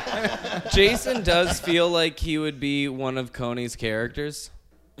guy. Jason does feel like he would be one of Coney's characters.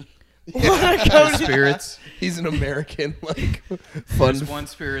 Spirits. He's an American, like, fun. There's one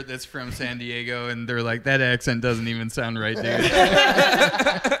spirit that's from San Diego, and they're like, that accent doesn't even sound right, dude.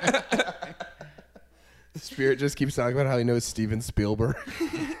 Spirit just keeps talking about how he knows Steven Spielberg.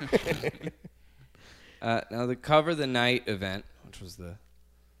 Now, the Cover the Night event, which was the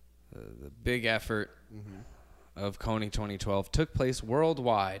big effort of Coney 2012, took place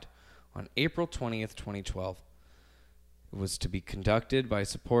worldwide on April 20th, 2012. It was to be conducted by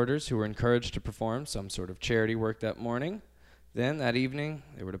supporters who were encouraged to perform some sort of charity work that morning. Then, that evening,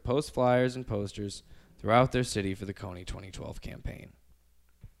 they were to post flyers and posters throughout their city for the Coney 2012 campaign.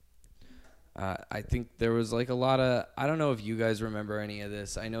 I think there was like a lot of, I don't know if you guys remember any of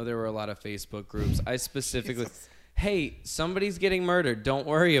this. I know there were a lot of Facebook groups. I specifically, hey, somebody's getting murdered. Don't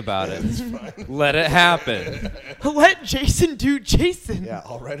worry about it. Let it happen. Let Jason do Jason. Yeah,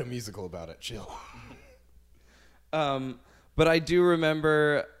 I'll write a musical about it. Chill. But I do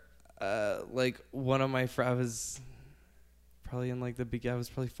remember, like one of my friends, I was probably in like I was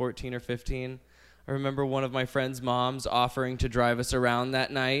probably 14 or 15. I remember one of my friend's moms offering to drive us around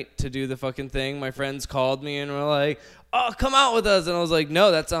that night to do the fucking thing. My friends called me and were like, "Oh, come out with us," and I was like,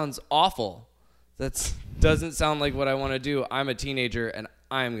 "No, that sounds awful. That doesn't sound like what I want to do. I'm a teenager and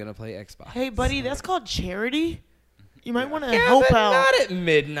I'm gonna play Xbox." Hey, buddy, that's called charity. You might want to Yeah, help but out. not at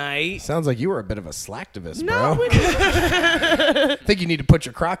midnight. Sounds like you were a bit of a slacktivist, No, bro. I think you need to put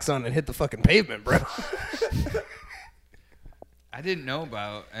your Crocs on and hit the fucking pavement, bro. I didn't know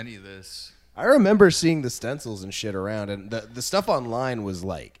about any of this. I remember seeing the stencils and shit around, and the stuff online was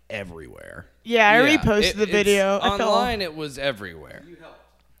like everywhere. Yeah, I Yeah, reposted the video. I felt- Online, it was everywhere.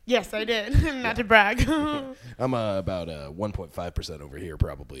 Yes, I did. Not to brag. I'm about 1.5% over here,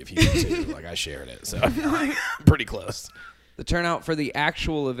 probably, if you did too. Like, I shared it, so pretty close. The turnout for the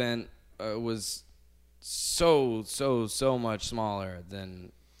actual event was so much smaller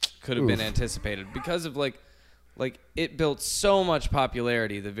than could have been anticipated because of like it built so much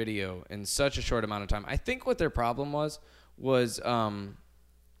popularity, the video, in such a short amount of time. I think what their problem was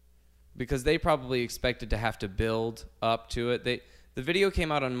because they probably expected to have to build up to it. The video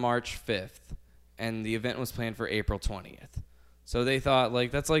came out on March 5th, and the event was planned for April 20th. So they thought,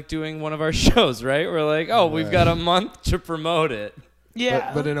 like, that's like doing one of our shows, right? We're like, oh, we've got a month to promote it.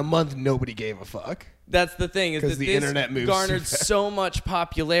 Yeah. But in a month, nobody gave a fuck. That's the thing, is 'Cause that the this internet moves garnered too fast. so much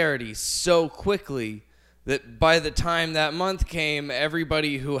popularity so quickly that by the time that month came,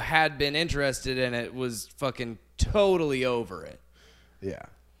 everybody who had been interested in it was fucking totally over it. Yeah.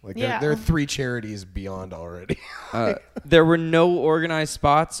 Like, Yeah. there are 3 charities beyond already. There were no organized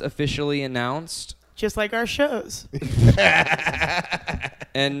spots officially announced. Just like our shows.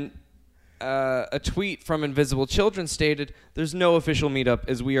 And a tweet from Invisible Children stated, "There's no official meetup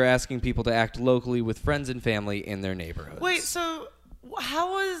as we are asking people to act locally with friends and family in their neighborhoods." Wait, so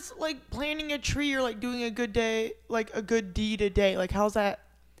how is like planting a tree or like doing a good day, like a good deed a day? Like how's that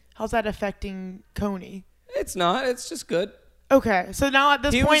affecting Coney? It's not. It's just good. Okay, so now at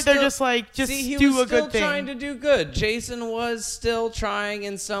this He was point they're still- just like he do was a good still thing. trying to do good. Jason was still trying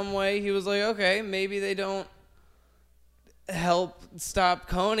in some way. He was like, okay, maybe they don't help stop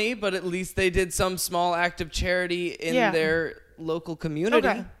Coney, but at least they did some small act of charity in Yeah. their local community.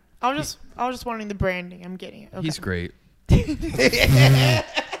 Okay, I was just wanting the branding. I'm getting it. Okay. He's great. He's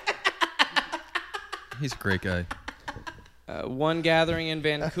a great guy. One gathering in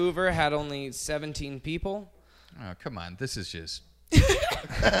Vancouver had only 17 people. Oh, come on. This is just...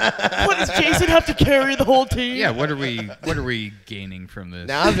 What does Jason have to carry the whole team? Yeah, what are we gaining from this?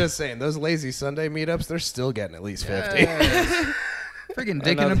 Now, I'm just saying, those lazy Sunday meetups, they're still getting at least 50. Friggin'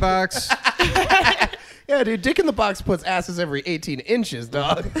 dick in a box. Yeah, dude, Dick in the Box puts asses every 18 inches,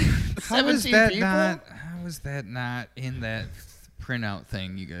 dog. How is 17 that people? how is that not in that printout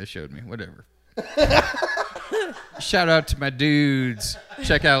thing you guys showed me? Whatever. Shout out to my dudes.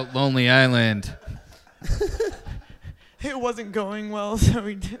 Check out Lonely Island. It wasn't going well, so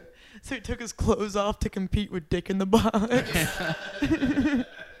he took his clothes off to compete with Dick in the Box.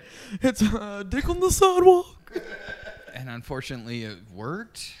 It's Dick on the sidewalk. And unfortunately, it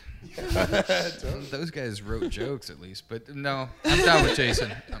worked. Those guys wrote jokes at least. But no, I'm down with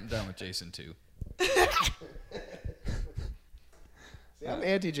Jason. I'm down with Jason too. See, I'm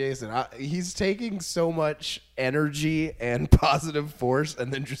anti-Jason. He's taking so much energy and positive force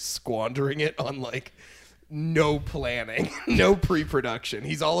and then just squandering it on, like, no planning, no pre-production.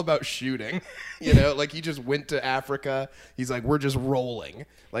 He's all about shooting. You know, like, he just went to Africa. He's like, we're just rolling.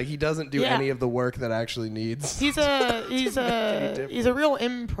 Like, he doesn't do Yeah. any of the work that actually needs. He's a real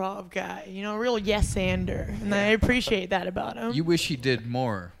improv guy, you know, a real yes-ander, and I appreciate that about him. You wish he did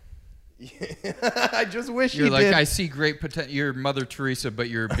more. I just wish You're he like, did. I see great potential. You're Mother Teresa, but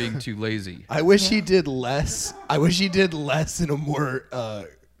you're being too lazy. I wish he did less. I wish he did less in a more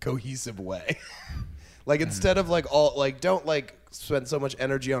cohesive way. Like, instead of don't spend so much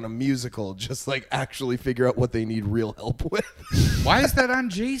energy on a musical. Just like actually figure out what they need real help with. Why is that on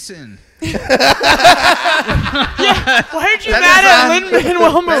Jason? Why aren't you mad at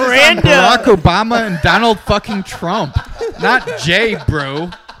Lin-Manuel Miranda? Barack Obama and Donald fucking Trump, not Jay,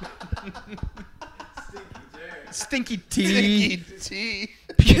 bro. Stinky T, Tea.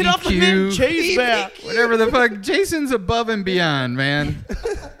 Get off the man PDQ, Jay's back. whatever the fuck. Jason's above and beyond, man.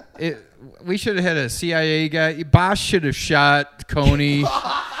 We should have had a CIA guy. Bosch should have shot Coney.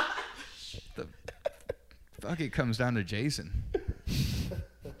 The fuck, it comes down to Jason.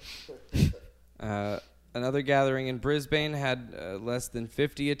 Another gathering in Brisbane had less than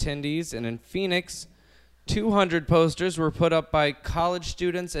 50 attendees, and in Phoenix, 200 posters were put up by college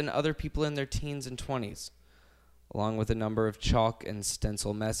students and other people in their teens and 20s, along with a number of chalk and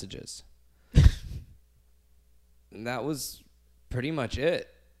stencil messages. And that was pretty much it.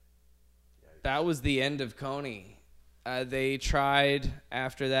 That was the end of Coney. They tried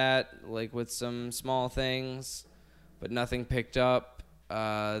after that, like with some small things, but nothing picked up.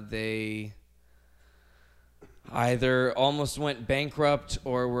 They either almost went bankrupt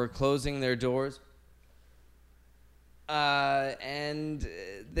or were closing their doors. And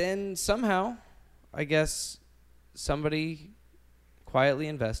then somehow, I guess, somebody quietly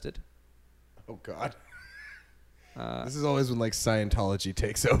invested. Oh, God. This is always when, like, Scientology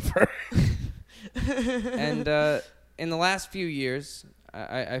takes over. And in the last few years,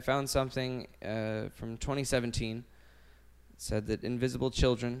 I found something from 2017. It said that Invisible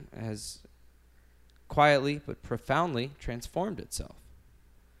Children has quietly but profoundly transformed itself.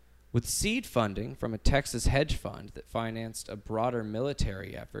 With seed funding from a Texas hedge fund that financed a broader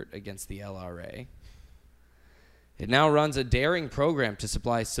military effort against the LRA, it now runs a daring program to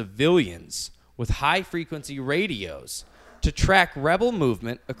supply civilians with high-frequency radios to track rebel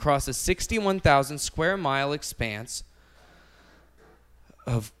movement across a 61,000 square mile expanse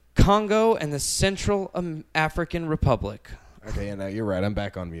of Congo and the Central African Republic. Okay, yeah, no, you're right. I'm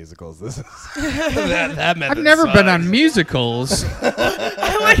back on musicals. This is that method I've never sucks. been on musicals.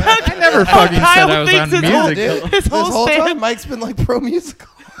 I never fucking said I was on musicals. His This whole stand- time, Mike's been like pro musical.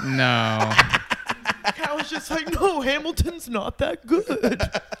 No. I was just like, no, Hamilton's not that good.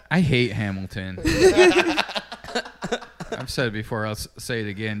 I hate Hamilton. I've said it before, I'll say it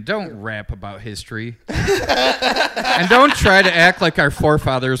again. Don't rap about history. And don't try to act like our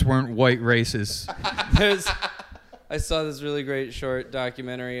forefathers weren't white racists. I saw this really great short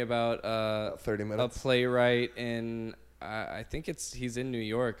documentary about 30 a minutes. playwright in I think he's in New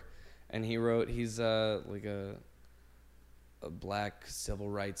York, and he's like a black civil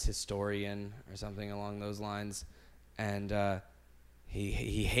rights historian or something along those lines, and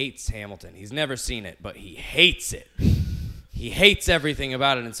he hates Hamilton. He's never seen it, but he hates it. He hates everything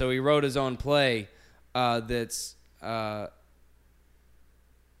about it, and so he wrote his own play that's about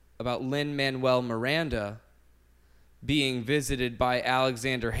Lin-Manuel Miranda being visited by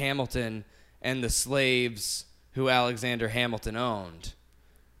Alexander Hamilton and the slaves who Alexander Hamilton owned,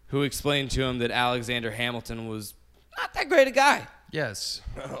 who explained to him that Alexander Hamilton was not that great a guy. Yes.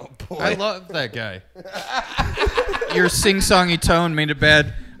 Oh, boy. I love that guy. Your sing-songy tone made it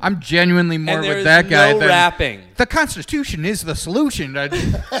bad. I'm genuinely more And with there's that guy no than rapping. the Constitution is the solution. Shut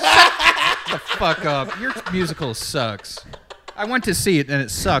the fuck up. Your musical sucks. I went to see it and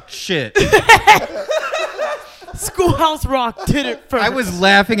it sucked shit. Schoolhouse Rock did it first. I was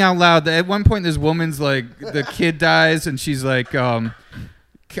laughing out loud. At one point, this woman's like, the kid dies, and she's like,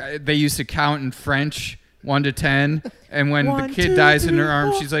 they used to count in French, 1 to 10, and when 1, the kid 2, dies in her 3,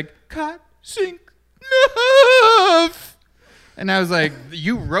 arms, 4. she's like, 4, 5, 9. And I was like,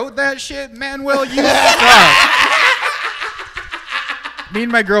 you wrote that shit, Manuel? You suck. Me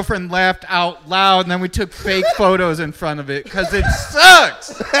and my girlfriend laughed out loud, and then we took fake photos in front of it because it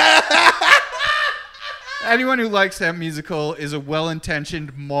sucks. Anyone who likes that musical is a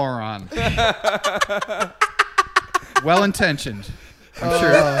well-intentioned moron. Well-intentioned. I'm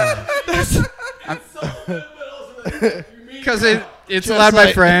sure. Because it's a lot of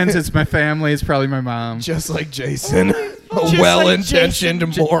my friends, it's my family, it's probably my mom. Just like Jason. A Just well-intentioned like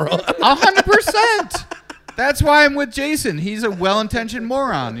Jason. moron. 100%. That's why I'm with Jason. He's a well-intentioned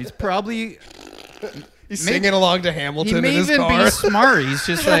moron. He's probably... He's singing along to Hamilton He in may his even car. be smart. He's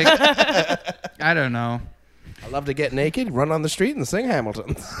just like... I don't know. I love to get naked, run on the street, and sing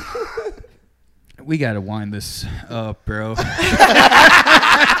Hamilton. We got to wind this up, bro. I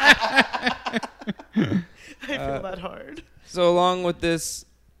feel that hard. So along with this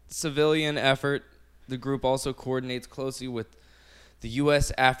civilian effort, the group also coordinates closely with the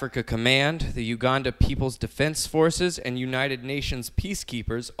U.S. Africa Command, the Uganda People's Defense Forces, and United Nations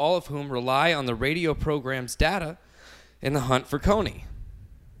peacekeepers, all of whom rely on the radio program's data in the hunt for Kony.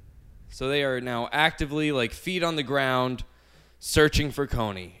 So they are now actively, like, feet on the ground, searching for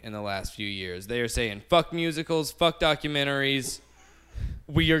Kony in the last few years. They are saying, fuck musicals, fuck documentaries.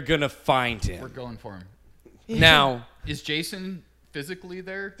 We are going to find We're him. going for him. Now, Is Jason physically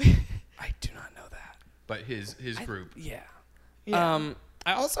there? I do not know that. But his group. Yeah. Yeah.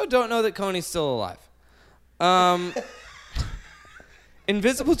 I also don't know that Kony's still alive.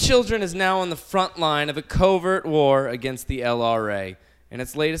 Invisible Children is now on the front line of a covert war against the LRA. In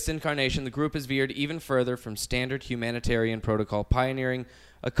its latest incarnation, the group has veered even further from standard humanitarian protocol, pioneering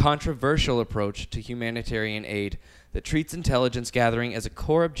a controversial approach to humanitarian aid that treats intelligence gathering as a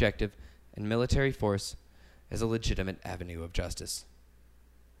core objective and military force as a legitimate avenue of justice.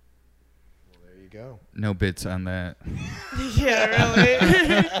 There you go. No bits on that. Yeah, really.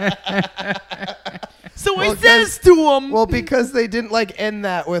 So Well, he says to him, Well, because they didn't like end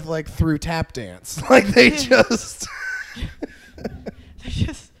that with like through tap dance. Like they just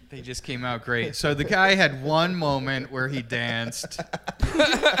They just came out great. So the guy had one moment where he danced.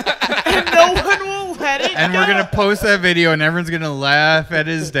 And no one will let it And go. we're going to post that video, and everyone's going to laugh at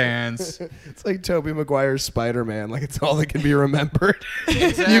his dance. It's like Tobey Maguire's Spider-Man. Like, it's all that can be remembered.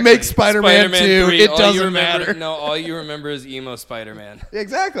 Exactly. You make Spider-Man 2, 3, it all you doesn't remember- matter. No, all you remember is emo Spider-Man.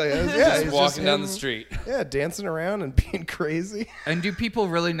 Exactly. Yeah, Just he's walking down him, the street. Yeah, dancing around and being crazy. And do people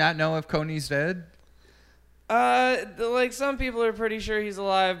really not know if Coney's dead? Like some people are pretty sure he's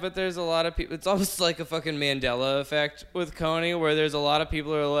alive, but there's a lot of people. It's almost like a fucking Mandela effect with Coney, where there's a lot of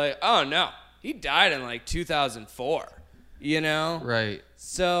people who are like, "Oh no, he died in like 2004," you know? Right.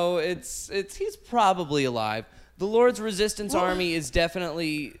 So it's he's probably alive. The Lord's Resistance Army is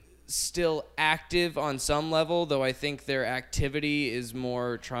definitely still active on some level, though I think their activity is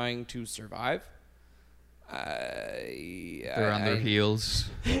more trying to survive. They're on their heels.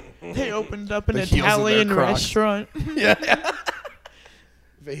 They opened up an The heels of their Italian Crocs. restaurant. Yeah.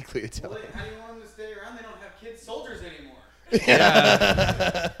 Vaguely Well, Italian. how do you want them to stay around? They don't have kids soldiers anymore.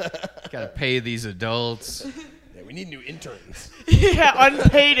 Got to pay these adults. Yeah, we need new interns. Yeah,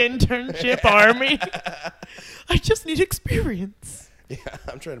 unpaid internship army. I just need experience. Yeah,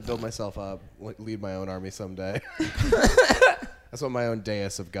 I'm trying to build myself up, lead my own army someday. That's what my own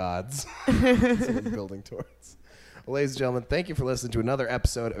dais of gods is what I'm building towards. Well, ladies and gentlemen, thank you for listening to another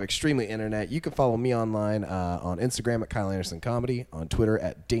episode of Extremely Internet. You can follow me online on Instagram at Kyle Anderson Comedy, on Twitter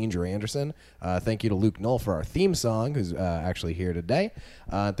at Danger Anderson. Thank you to Luke Knoll for our theme song, who's actually here today.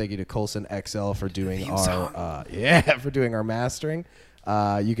 Thank you to Colson XL for doing for doing our mastering.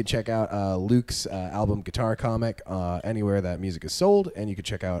 You can check out Luke's album Guitar Comic anywhere that music is sold, and you can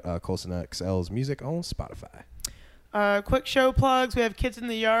check out Colson XL's music on Spotify. Quick show plugs. We have Kids in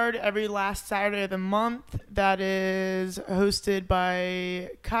the Yard every last Saturday of the month. That is hosted by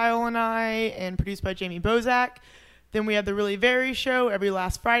Kyle and I and produced by Jamie Bozak. Then we have the Really Very Show every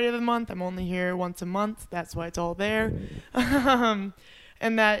last Friday of the month. I'm only here once a month. That's why it's all there. And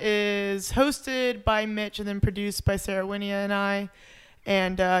that is hosted by Mitch and then produced by Sarah Winia and I.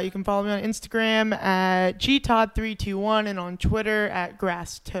 And you can follow me on Instagram at gtodd321 and on Twitter at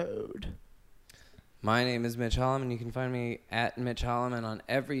GrassToad. My name is Mitch Holloman. You can find me at Mitch Holloman on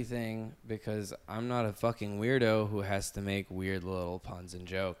everything because I'm not a fucking weirdo who has to make weird little puns and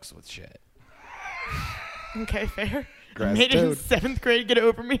jokes with shit. Okay, fair. I Grass made it in Toad. 7th grade. Get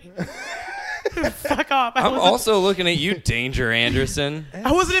over me. Fuck off. I'm also looking at you, Danger Anderson.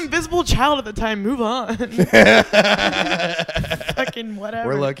 I was an invisible child at the time. Move on. Fucking whatever.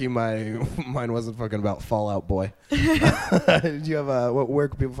 We're lucky mine wasn't fucking about Fallout Boy. Do you have where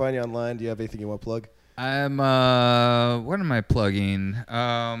can people find you online? Do you have anything you want to plug? I'm what am I plugging?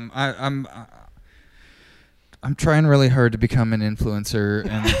 I'm trying really hard to become an influencer,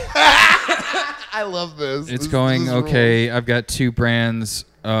 and I love this. it's going okay. I've got 2 brands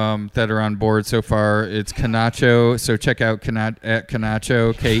that are on board so far. It's Kenacho, so check out at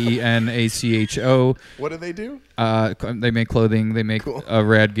Kenacho, Kenacho. What do they do? They make clothing, they make Cool.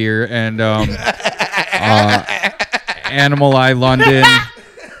 rad gear, and Animal Eye London.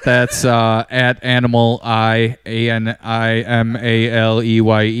 That's at Animal Eye, ANIMALEYE.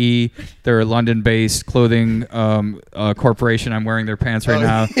 They're a London-based clothing corporation. I'm wearing their pants right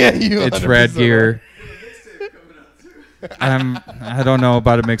now. Yeah, you It's 100% rad gear. Mixtape coming out too. I don't know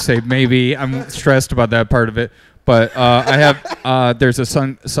about a mixtape. Maybe I'm stressed about that part of it. But I have there's a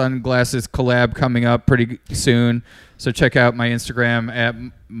sunglasses collab coming up pretty soon. So check out my Instagram at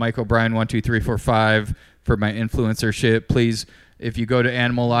Mike O'Brien 12345 for my influencer shit. Please, if you go to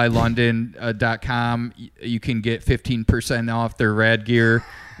animaleyelondon.com, you can get 15% off their rad gear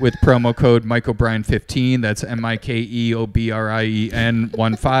with promo code Mike O'Brien 15. That's MikeObrien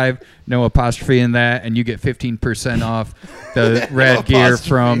 15. No apostrophe in that, and you get 15% off the rad gear apostrophe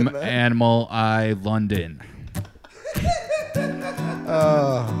from in that. Animal Eye London.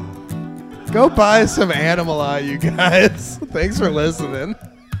 Go buy some Animal Eye, you guys. Thanks for listening.